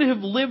I would have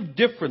lived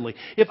differently,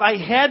 if I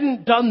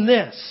hadn't done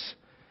this.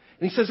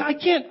 And he says, I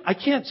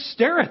can't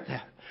stare at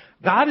that.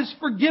 God has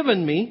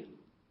forgiven me.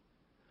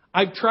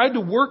 I've tried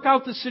to work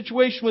out the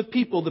situation with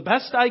people the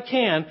best I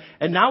can,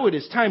 and now it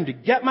is time to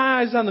get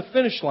my eyes on the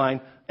finish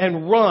line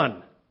and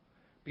run.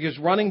 Because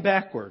running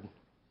backward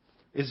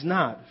is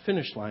not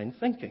finish line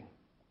thinking.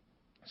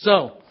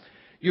 So,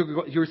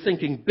 you're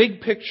thinking big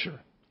picture.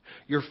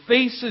 Your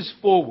face is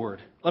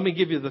forward. Let me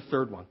give you the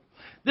third one.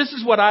 This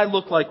is what I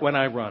look like when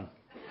I run.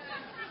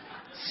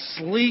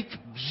 Sleek,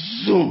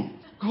 zoom.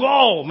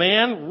 Go,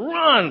 man.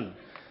 Run.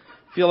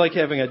 Feel like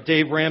having a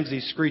Dave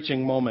Ramsey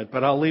screeching moment,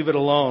 but I'll leave it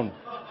alone.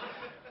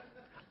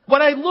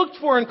 What I looked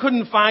for and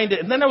couldn't find it,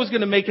 and then I was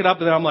going to make it up,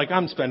 and then I'm like,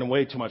 I'm spending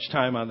way too much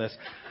time on this.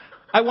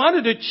 I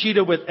wanted a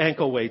cheetah with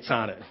ankle weights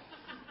on it.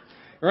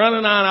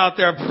 Running on out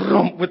there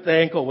with the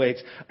ankle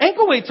weights.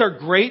 Ankle weights are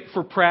great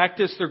for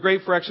practice. They're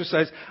great for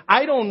exercise.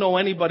 I don't know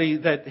anybody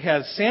that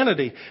has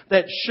sanity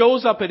that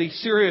shows up at a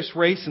serious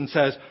race and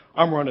says,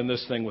 I'm running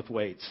this thing with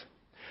weights.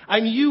 I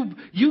mean,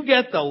 you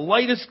get the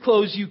lightest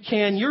clothes you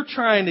can. You're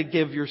trying to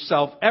give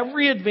yourself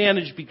every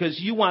advantage because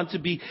you want to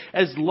be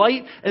as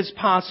light as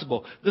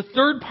possible. The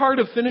third part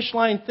of finish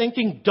line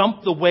thinking,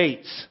 dump the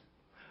weights.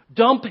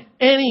 Dump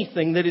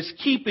anything that is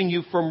keeping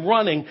you from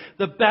running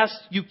the best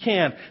you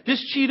can. This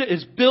cheetah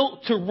is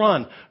built to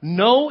run.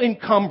 No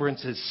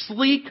encumbrances.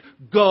 Sleek,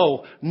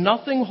 go.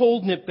 Nothing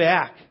holding it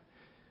back.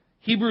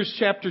 Hebrews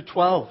chapter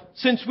 12.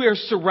 Since we are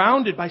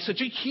surrounded by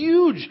such a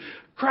huge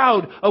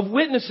crowd of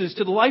witnesses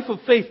to the life of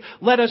faith,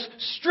 let us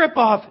strip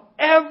off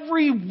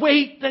every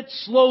weight that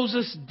slows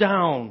us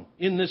down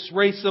in this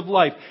race of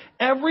life.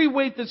 Every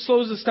weight that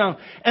slows us down.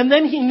 And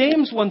then he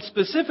names one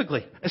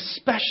specifically,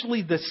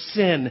 especially the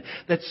sin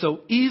that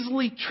so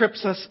easily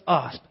trips us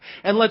up.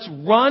 And let's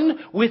run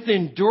with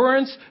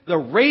endurance the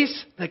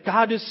race that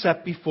God has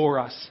set before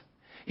us.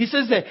 He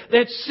says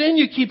that sin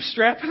you keep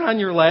strapping on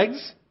your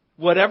legs,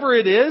 whatever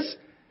it is,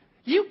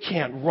 you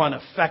can't run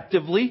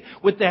effectively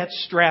with that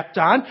strapped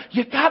on.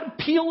 You got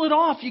to peel it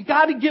off. You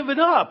got to give it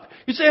up.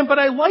 You're saying, but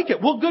I like it.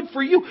 Well, good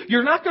for you.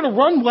 You're not going to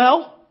run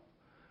well.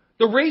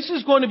 The race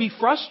is going to be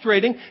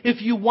frustrating.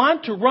 If you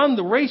want to run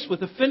the race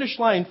with a finish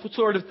line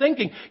sort of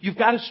thinking, you've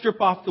got to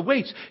strip off the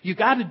weights. You've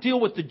got to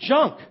deal with the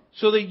junk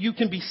so that you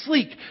can be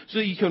sleek, so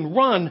that you can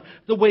run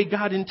the way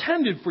God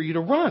intended for you to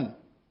run.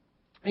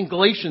 In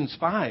Galatians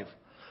 5,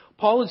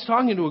 Paul is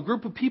talking to a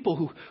group of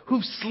people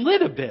who've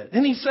slid a bit.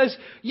 And he says,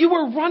 you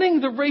are running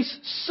the race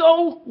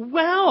so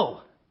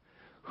well.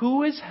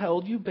 Who has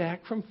held you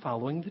back from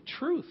following the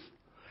truth?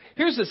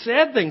 Here's the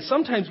sad thing.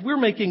 Sometimes we're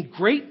making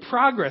great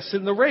progress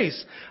in the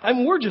race. I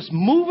mean, we're just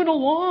moving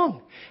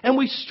along. And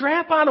we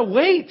strap on a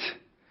weight.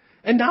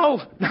 And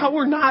now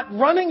we're not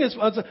running as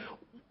well.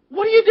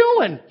 What are you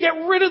doing?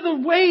 Get rid of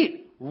the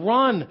weight.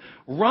 Run.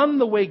 Run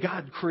the way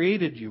God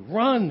created you.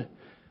 Run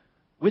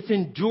with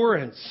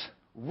endurance.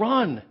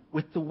 Run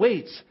with the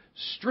weights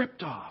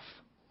stripped off.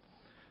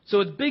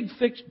 So it's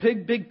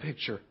big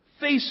picture.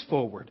 Face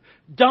forward.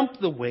 Dump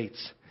the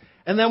weights.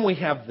 And then we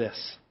have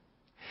this.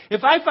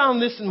 If I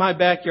found this in my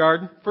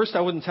backyard, first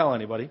I wouldn't tell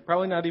anybody.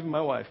 Probably not even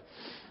my wife.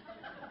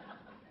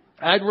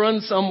 I'd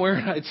run somewhere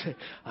and I'd say,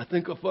 I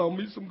think I found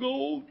me some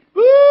gold.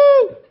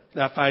 Woo!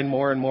 And I'd find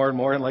more and more and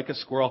more, and like a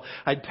squirrel,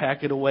 I'd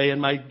pack it away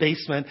in my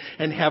basement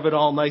and have it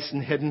all nice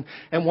and hidden.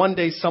 And one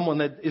day someone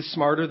that is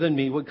smarter than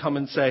me would come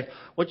and say,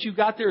 what you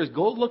got there is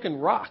gold-looking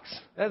rocks.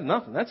 That's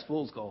nothing. That's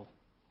fool's gold.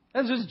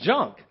 That's just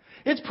junk.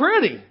 It's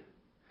pretty.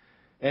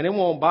 And it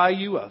won't buy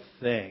you a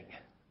thing.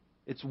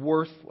 It's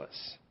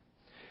worthless.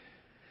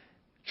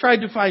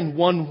 Tried to find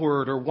one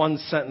word or one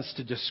sentence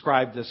to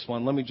describe this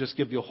one. Let me just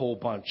give you a whole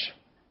bunch.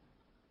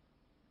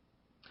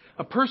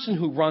 A person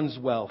who runs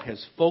well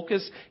has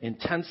focus,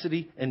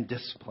 intensity, and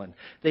discipline.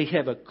 They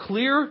have a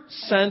clear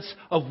sense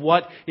of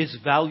what is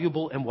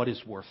valuable and what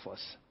is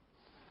worthless.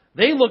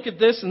 They look at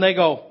this and they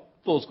go,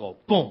 fool's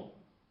gold. Boom.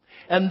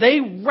 And they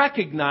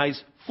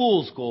recognize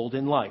fool's gold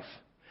in life.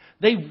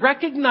 They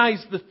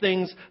recognize the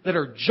things that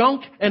are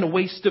junk and a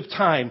waste of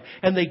time.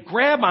 And they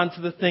grab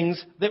onto the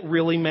things that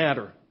really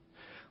matter.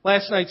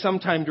 Last night,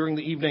 sometime during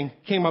the evening,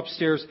 came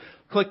upstairs,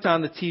 clicked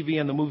on the TV,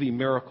 and the movie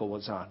Miracle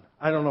was on.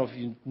 I don't know if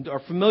you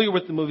are familiar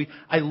with the movie.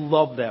 I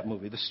love that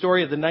movie. The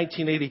story of the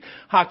 1980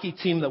 hockey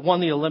team that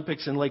won the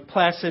Olympics in Lake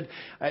Placid.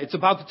 It's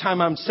about the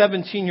time I'm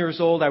 17 years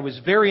old. I was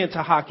very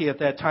into hockey at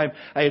that time.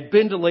 I had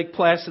been to Lake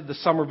Placid the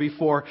summer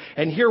before,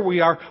 and here we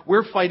are.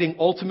 We're fighting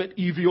ultimate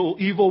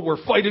evil.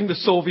 We're fighting the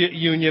Soviet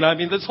Union. I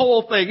mean, this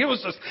whole thing. It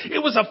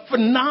was a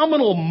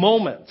phenomenal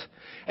moment.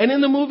 And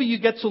in the movie, you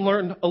get to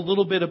learn a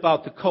little bit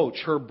about the coach,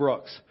 Herb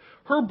Brooks.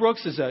 Herb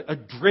Brooks is a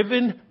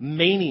driven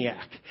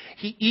maniac.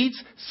 He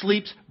eats,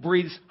 sleeps,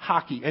 breathes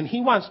hockey, and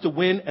he wants to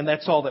win, and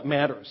that's all that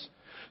matters.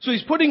 So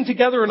he's putting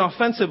together an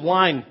offensive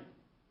line,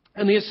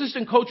 and the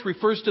assistant coach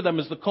refers to them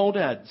as the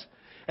Coneheads.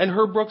 And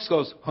Herb Brooks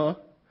goes, huh?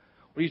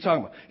 What are you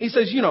talking about? He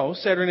says,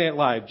 Saturday Night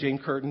Live, Jane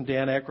Curtin,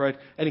 Dan Aykroyd,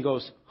 and he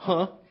goes,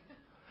 huh?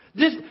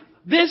 This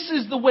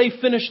is the way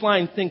finish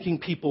line thinking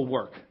people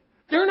work.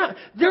 They're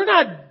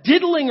not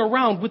diddling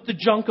around with the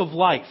junk of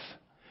life.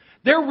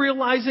 They're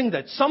realizing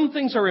that some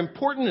things are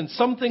important and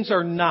some things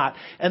are not.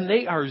 And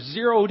they are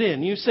zeroed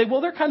in. You say,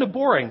 well, they're kind of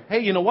boring. Hey,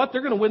 you know what?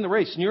 They're going to win the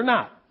race and you're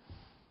not.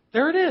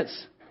 There it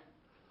is.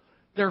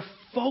 They're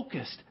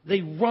focused.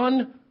 They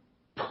run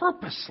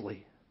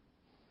purposely.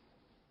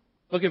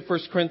 Look at 1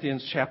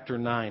 Corinthians chapter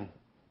 9.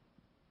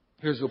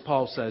 Here's what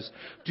Paul says.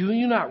 Do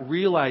you not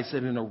realize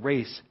that in a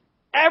race,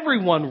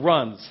 everyone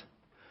runs,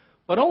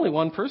 but only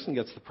one person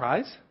gets the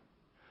prize?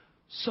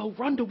 So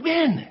run to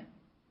win.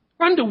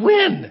 Run to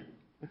win.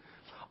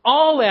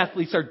 All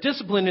athletes are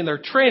disciplined in their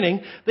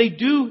training. They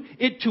do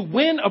it to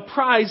win a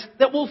prize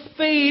that will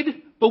fade,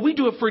 but we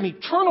do it for an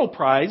eternal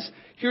prize.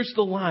 Here's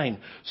the line.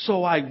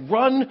 So I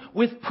run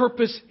with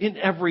purpose in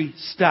every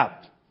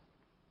step.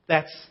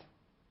 That's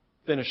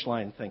finish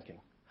line thinking.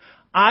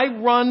 I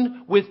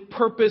run with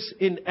purpose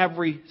in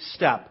every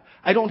step.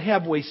 I don't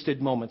have wasted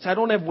moments. I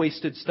don't have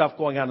wasted stuff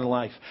going on in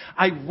life.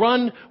 I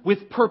run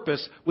with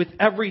purpose with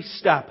every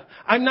step.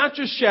 I'm not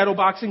just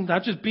shadowboxing,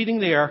 not just beating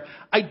the air.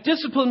 I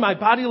discipline my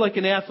body like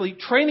an athlete,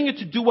 training it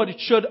to do what it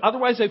should.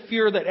 Otherwise, I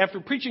fear that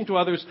after preaching to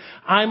others,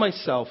 I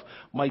myself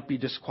might be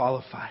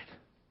disqualified.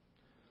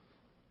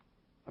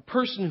 A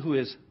person who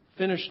is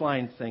finish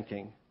line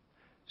thinking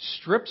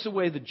strips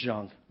away the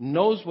junk,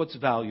 knows what's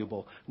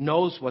valuable,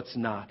 knows what's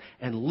not,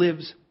 and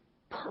lives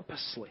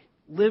purposely,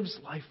 lives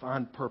life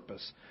on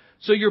purpose.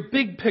 So your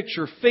big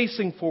picture,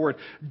 facing forward,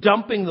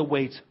 dumping the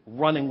weights,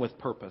 running with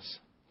purpose.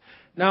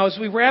 Now, as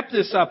we wrap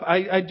this up,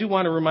 I do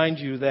want to remind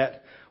you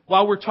that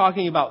while we're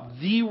talking about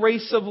the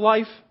race of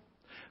life,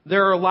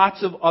 there are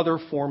lots of other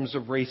forms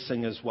of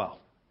racing as well.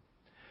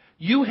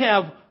 You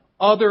have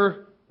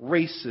other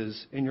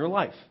races in your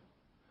life.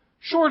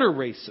 Shorter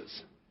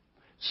races,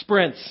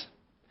 sprints,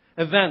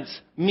 events,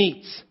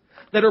 meets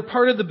that are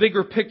part of the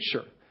bigger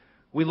picture.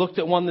 We looked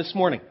at one this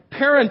morning.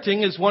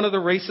 Parenting is one of the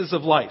races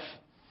of life.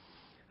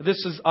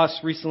 This is us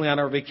recently on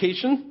our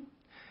vacation.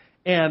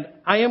 And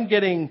I am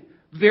getting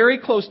very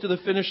close to the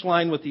finish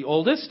line with the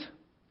oldest.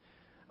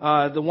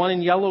 The one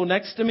in yellow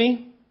next to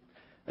me,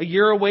 a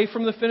year away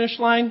from the finish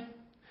line.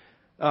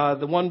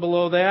 The one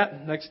below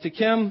that, next to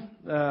Kim,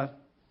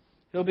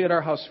 he'll be at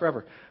our house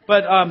forever.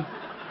 But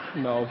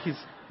no, he's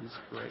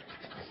great.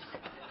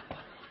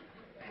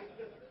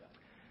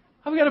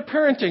 I've got a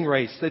parenting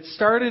race that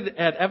started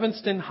at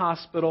Evanston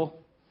Hospital,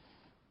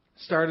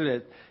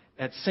 started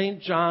at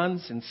St.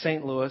 John's in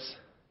St. Louis,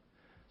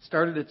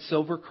 started at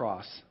Silver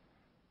Cross.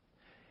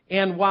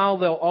 And while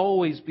they'll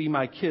always be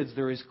my kids,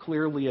 there is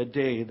clearly a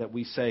day that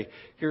we say,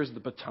 here's the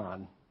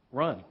baton,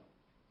 run.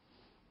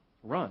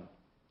 Run.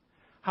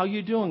 How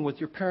you doing with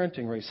your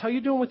parenting race? How you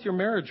doing with your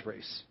marriage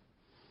race?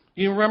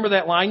 You remember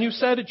that line you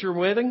said at your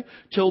wedding?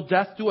 Till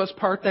death do us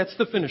part, that's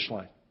the finish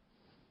line.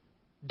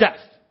 Death.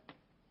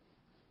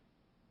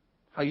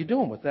 How you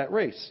doing with that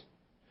race?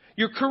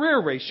 Your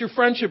career race, your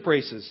friendship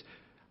races.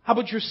 How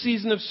about your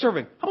season of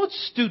serving? How about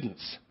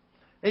students?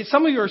 Hey,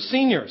 some of you are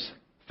seniors.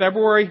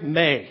 February,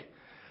 May.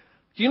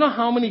 Do you know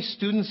how many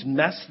students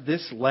mess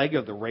this leg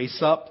of the race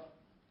up?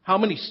 How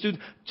many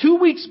students? 2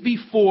 weeks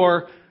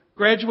before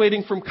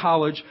graduating from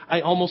college,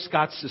 I almost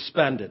got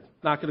suspended.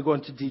 Not going to go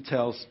into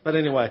details, but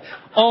anyway,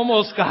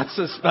 almost got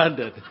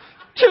suspended.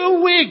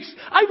 2 weeks!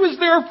 I was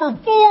there for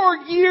 4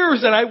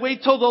 years and I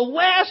wait till the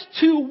last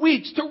 2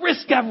 weeks to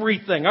risk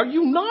everything. Are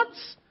you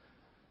nuts?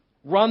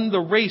 Run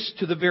the race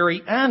to the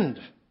very end.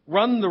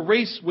 Run the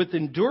race with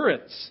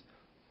endurance.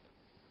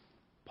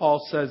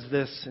 Paul says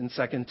this in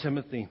 2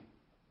 Timothy.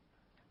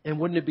 And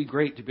wouldn't it be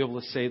great to be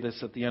able to say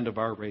this at the end of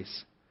our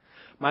race?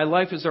 My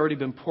life has already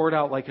been poured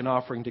out like an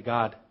offering to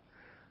God.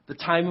 The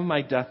time of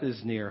my death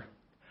is near.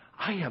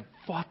 I have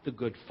fought the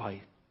good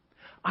fight.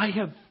 I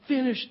have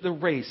finished the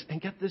race.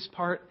 And get this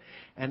part,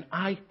 and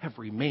I have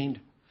remained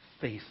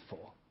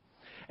faithful.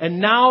 And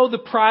now the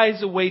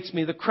prize awaits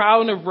me, the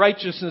crown of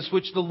righteousness,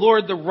 which the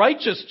Lord, the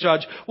righteous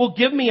judge, will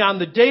give me on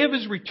the day of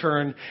his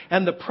return.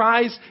 And the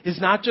prize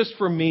is not just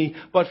for me,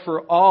 but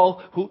for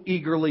all who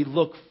eagerly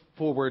look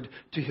forward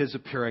to his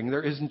appearing.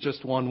 There isn't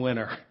just one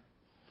winner.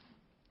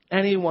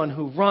 Anyone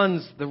who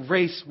runs the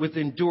race with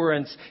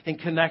endurance in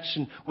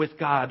connection with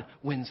God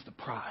wins the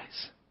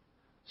prize.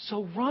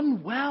 So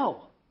run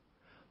well.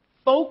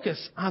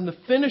 Focus on the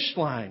finish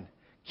line.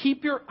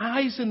 Keep your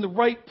eyes in the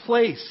right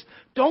place.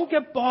 Don't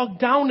get bogged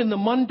down in the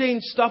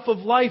mundane stuff of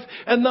life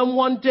and then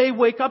one day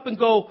wake up and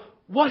go,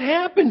 what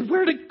happened?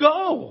 Where'd it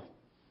go?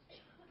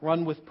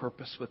 Run with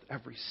purpose with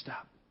every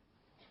step.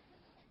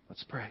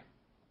 Let's pray.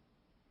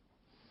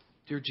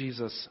 Dear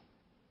Jesus,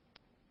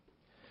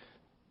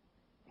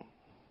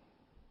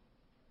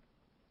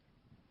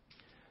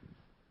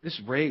 this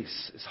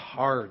race is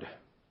hard.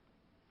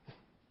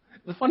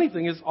 The funny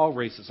thing is, all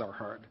races are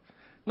hard.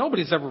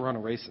 Nobody's ever run a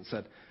race and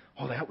said,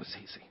 oh, that was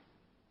easy.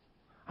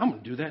 I'm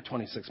going to do that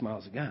 26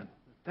 miles again.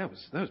 That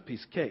was a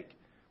piece of cake.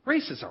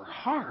 Races are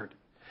hard.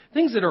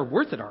 Things that are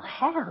worth it are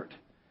hard.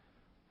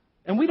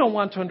 And we don't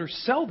want to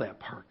undersell that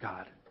part,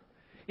 God.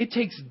 It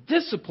takes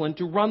discipline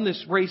to run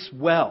this race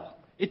well.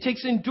 It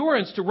takes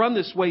endurance to run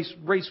this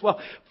race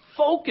well.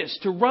 Focus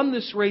to run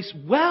this race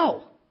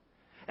well.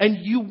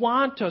 And you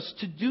want us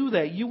to do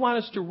that. You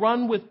want us to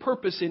run with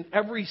purpose in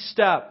every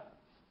step.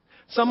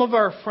 Some of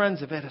our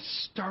friends have had a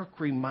stark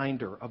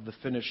reminder of the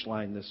finish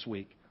line this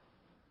week.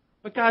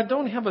 But God,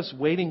 don't have us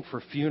waiting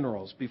for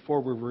funerals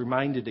before we're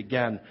reminded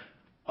again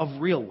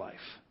of real life,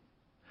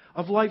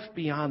 of life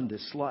beyond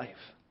this life.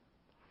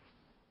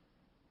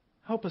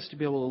 Help us to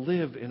be able to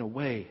live in a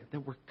way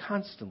that we're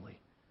constantly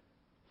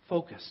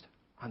focused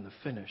on the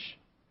finish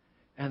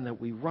and that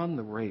we run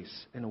the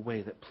race in a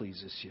way that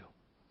pleases you.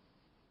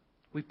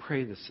 We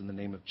pray this in the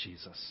name of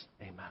Jesus.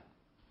 Amen.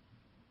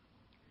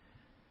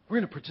 We're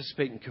going to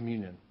participate in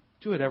communion.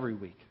 Do it every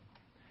week.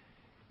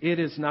 It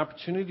is an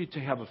opportunity to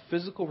have a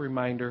physical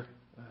reminder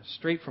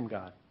straight from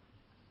God.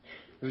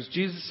 It was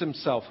Jesus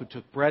himself who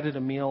took bread at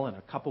a meal and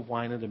a cup of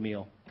wine at a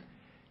meal.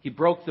 He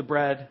broke the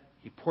bread,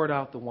 he poured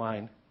out the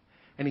wine,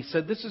 and he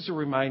said, this is a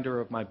reminder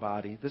of my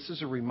body. This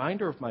is a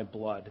reminder of my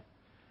blood.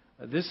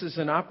 This is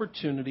an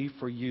opportunity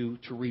for you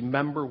to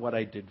remember what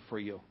I did for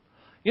you.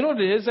 You know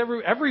what it is?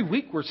 Every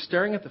week we're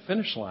staring at the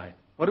finish line.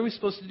 What are we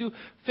supposed to do?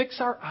 Fix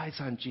our eyes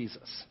on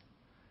Jesus.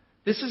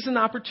 This is an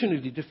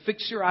opportunity to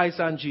fix your eyes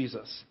on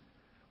Jesus.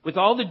 with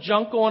all the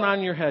junk going on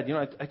in your head.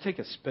 I take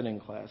a spinning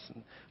class,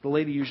 and the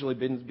lady usually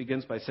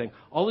begins by saying,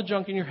 all the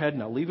junk in your head,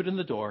 now leave it in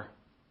the door.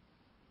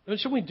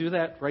 Shouldn't we do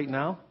that right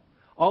now?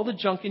 All the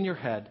junk in your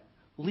head,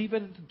 leave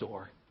it at the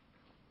door.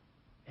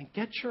 And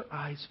get your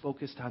eyes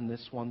focused on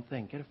this one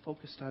thing. Get it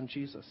focused on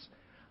Jesus,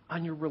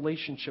 on your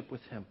relationship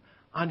with Him,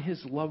 on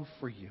His love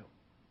for you.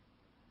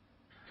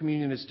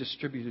 Communion is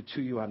distributed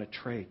to you on a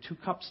tray. 2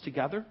 cups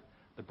together.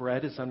 The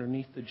bread is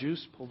underneath the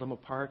juice. Pull them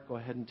apart. Go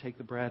ahead and take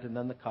the bread and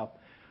then the cup.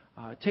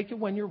 Take it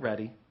when you're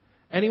ready.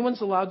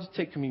 Anyone's allowed to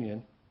take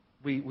communion.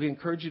 We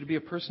encourage you to be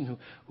a person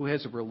who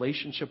has a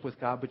relationship with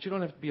God, but you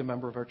don't have to be a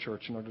member of our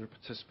church in order to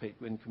participate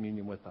in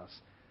communion with us.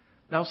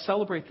 Now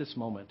celebrate this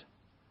moment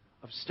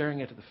of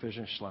staring at the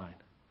finish line,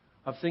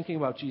 of thinking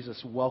about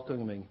Jesus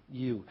welcoming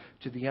you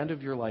to the end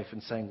of your life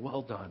and saying,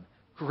 well done,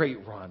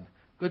 great run,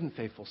 good and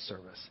faithful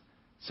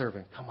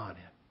servant, come on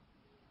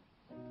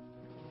in.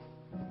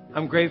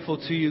 I'm grateful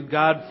to you,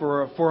 God,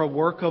 for a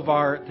work of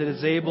art that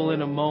is able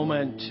in a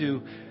moment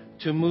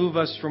to move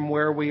us from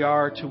where we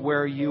are to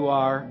where you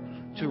are,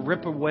 to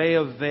rip away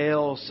a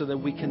veil so that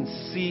we can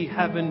see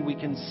heaven, we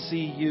can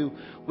see you,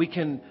 we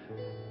can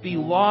be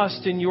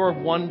lost in your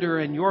wonder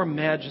and your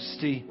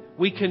majesty.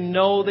 We can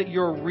know that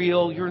you're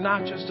real. You're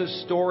not just a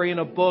story in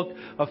a book,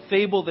 a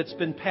fable that's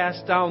been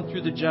passed down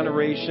through the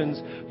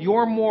generations.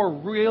 You're more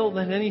real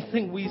than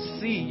anything we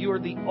see. You are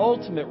the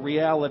ultimate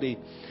reality.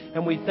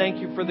 And we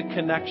thank you for the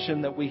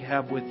connection that we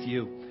have with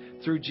you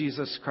through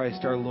Jesus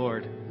Christ our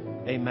Lord.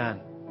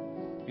 Amen.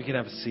 You can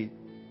have a seat.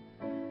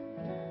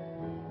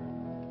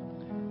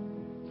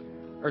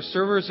 Our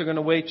servers are going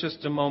to wait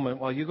just a moment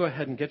while you go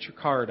ahead and get your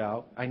card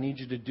out. I need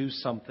you to do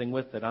something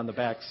with it on the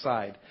back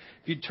side.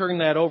 If you turn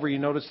that over, you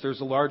notice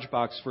there's a large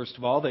box, first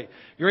of all.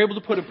 You're able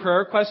to put a prayer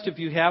request if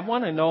you have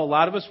one. I know a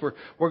lot of us,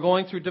 we're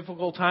going through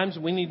difficult times,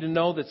 and we need to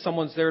know that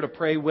someone's there to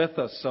pray with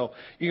us. So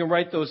you can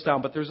write those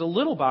down. But there's a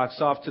little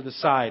box off to the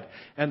side,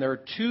 and there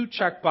are 2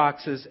 check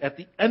boxes at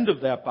the end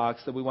of that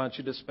box that we want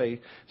you to pay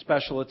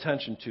special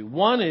attention to.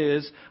 One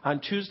is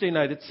on Tuesday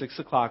night at 6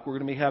 o'clock. We're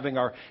going to be having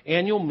our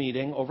annual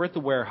meeting over at the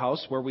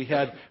warehouse where we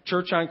had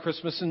church on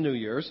Christmas and New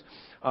Year's.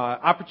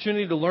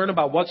 Opportunity to learn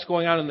about what's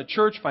going on in the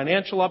church,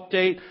 financial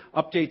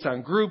updates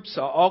on groups,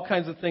 all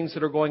kinds of things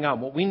that are going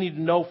on. What we need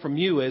to know from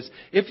you is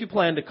if you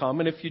plan to come,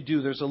 and if you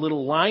do, there's a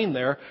little line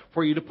there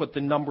for you to put the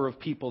number of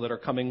people that are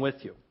coming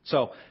with you.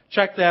 So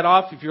check that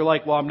off. If you're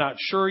like, well, I'm not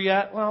sure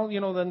yet, well,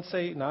 then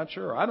say not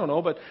sure. I don't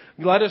know, but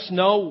let us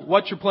know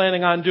what you're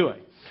planning on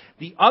doing.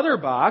 The other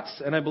box,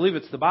 and I believe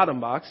it's the bottom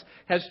box,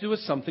 has to do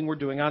with something we're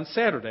doing on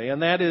Saturday,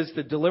 and that is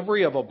the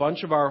delivery of a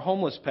bunch of our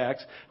homeless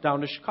packs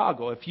down to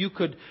Chicago. If you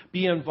could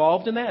be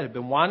involved in that, have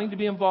been wanting to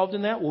be involved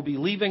in that, we'll be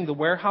leaving the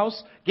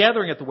warehouse,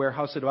 gathering at the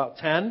warehouse at about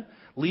 10,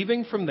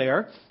 leaving from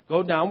there,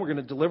 go down, we're going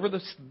to deliver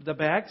the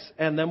bags,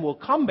 and then we'll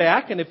come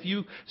back, and if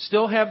you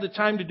still have the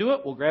time to do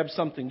it, we'll grab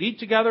something to eat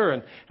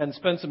together and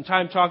spend some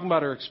time talking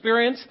about our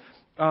experience.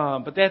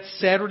 But that's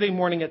Saturday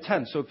morning at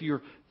 10. So if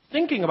you're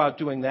thinking about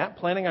doing that,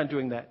 planning on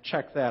doing that,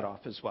 check that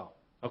off as well.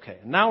 Okay,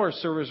 now our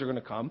servers are going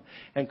to come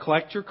and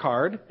collect your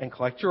card and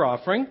collect your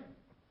offering.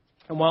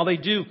 And while they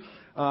do,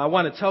 I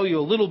want to tell you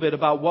a little bit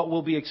about what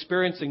we'll be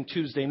experiencing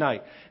Tuesday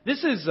night.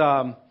 This is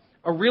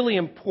a really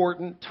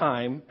important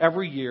time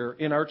every year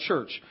in our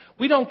church.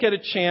 We don't get a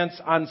chance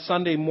on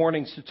Sunday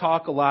mornings to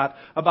talk a lot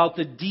about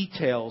the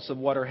details of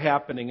what are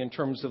happening in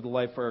terms of the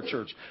life of our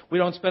church. We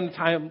don't spend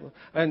time,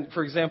 and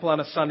for example, on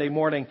a Sunday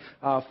morning,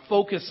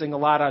 focusing a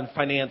lot on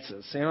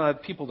finances.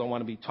 People don't want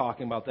to be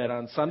talking about that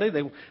on Sunday.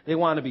 They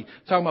want to be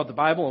talking about the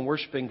Bible and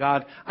worshiping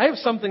God. I have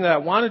something that I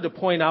wanted to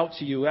point out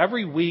to you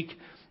every week.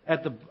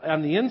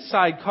 On the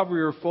inside cover of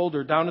your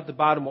folder, down at the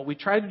bottom, what we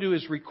try to do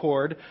is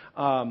record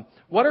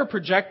what our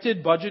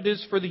projected budget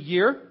is for the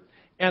year,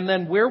 and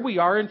then where we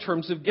are in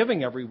terms of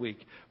giving every week.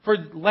 For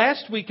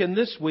last week and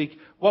this week,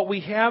 what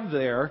we have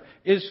there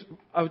is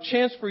a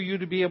chance for you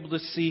to be able to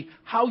see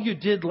how you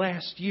did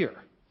last year.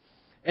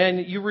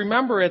 And you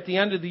remember at the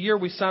end of the year,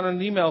 we sent an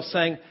email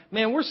saying,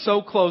 man, we're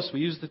so close.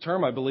 We used the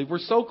term, I believe. We're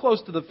so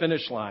close to the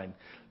finish line.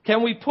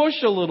 Can we push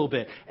a little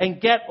bit and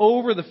get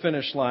over the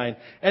finish line?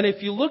 And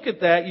if you look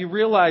at that, you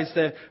realize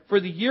that for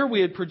the year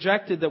we had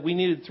projected that we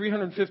needed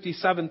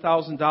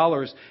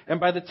 $357,000. And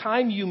by the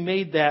time you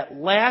made that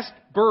last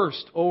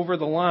burst over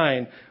the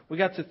line, we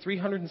got to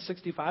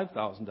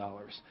 $365,000.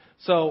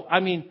 So,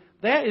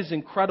 that is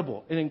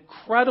incredible. An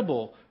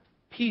incredible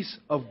piece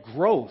of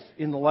growth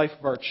in the life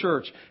of our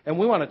church. And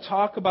we want to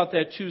talk about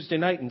that Tuesday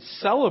night and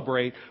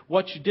celebrate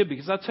what you did,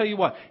 because I'll tell you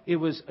what, it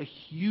was a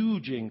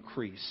huge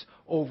increase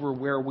over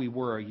where we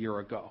were a year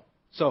ago.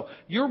 So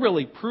you're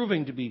really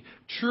proving to be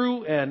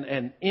true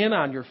and in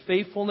on your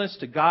faithfulness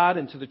to God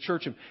and to the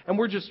church. And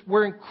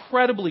we're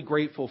incredibly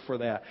grateful for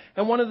that.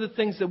 And one of the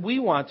things that we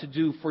want to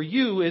do for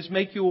you is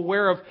make you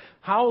aware of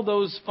how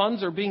those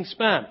funds are being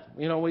spent.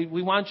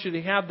 We want you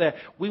to have that.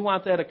 We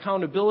want that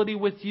accountability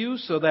with you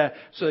so that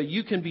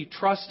you can be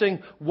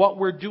trusting what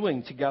we're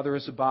doing together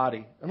as a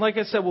body. And like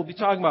I said, we'll be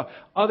talking about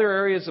other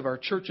areas of our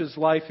church's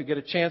life. You get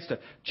a chance to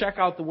check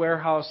out the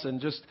warehouse and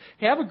just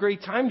have a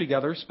great time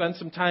together, spend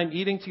some time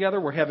eating together.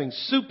 We're having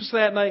soups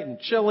that night and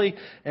chili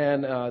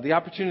and the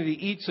opportunity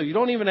to eat. So you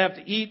don't even have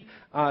to eat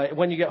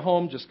when you get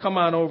home. Just come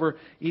on over,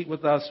 eat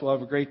with us. We'll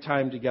have a great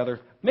time together.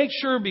 Make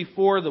sure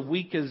before the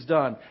week is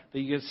done that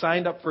you get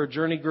signed up for a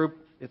journey group.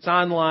 It's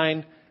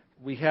online.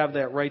 We have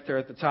that right there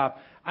at the top.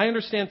 I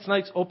understand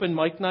tonight's open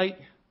mic night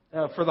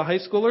for the high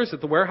schoolers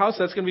at the warehouse.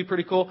 That's going to be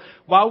pretty cool.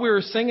 While we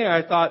were singing,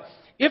 I thought,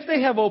 if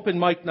they have open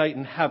mic night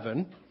in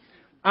heaven,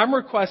 I'm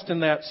requesting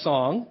that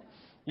song.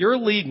 You're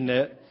leading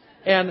it.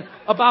 And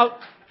about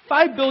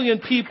 5 billion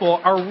people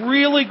are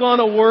really going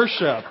to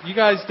worship. You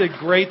guys did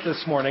great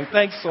this morning.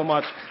 Thanks so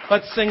much.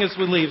 Let's sing as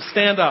we leave.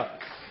 Stand up.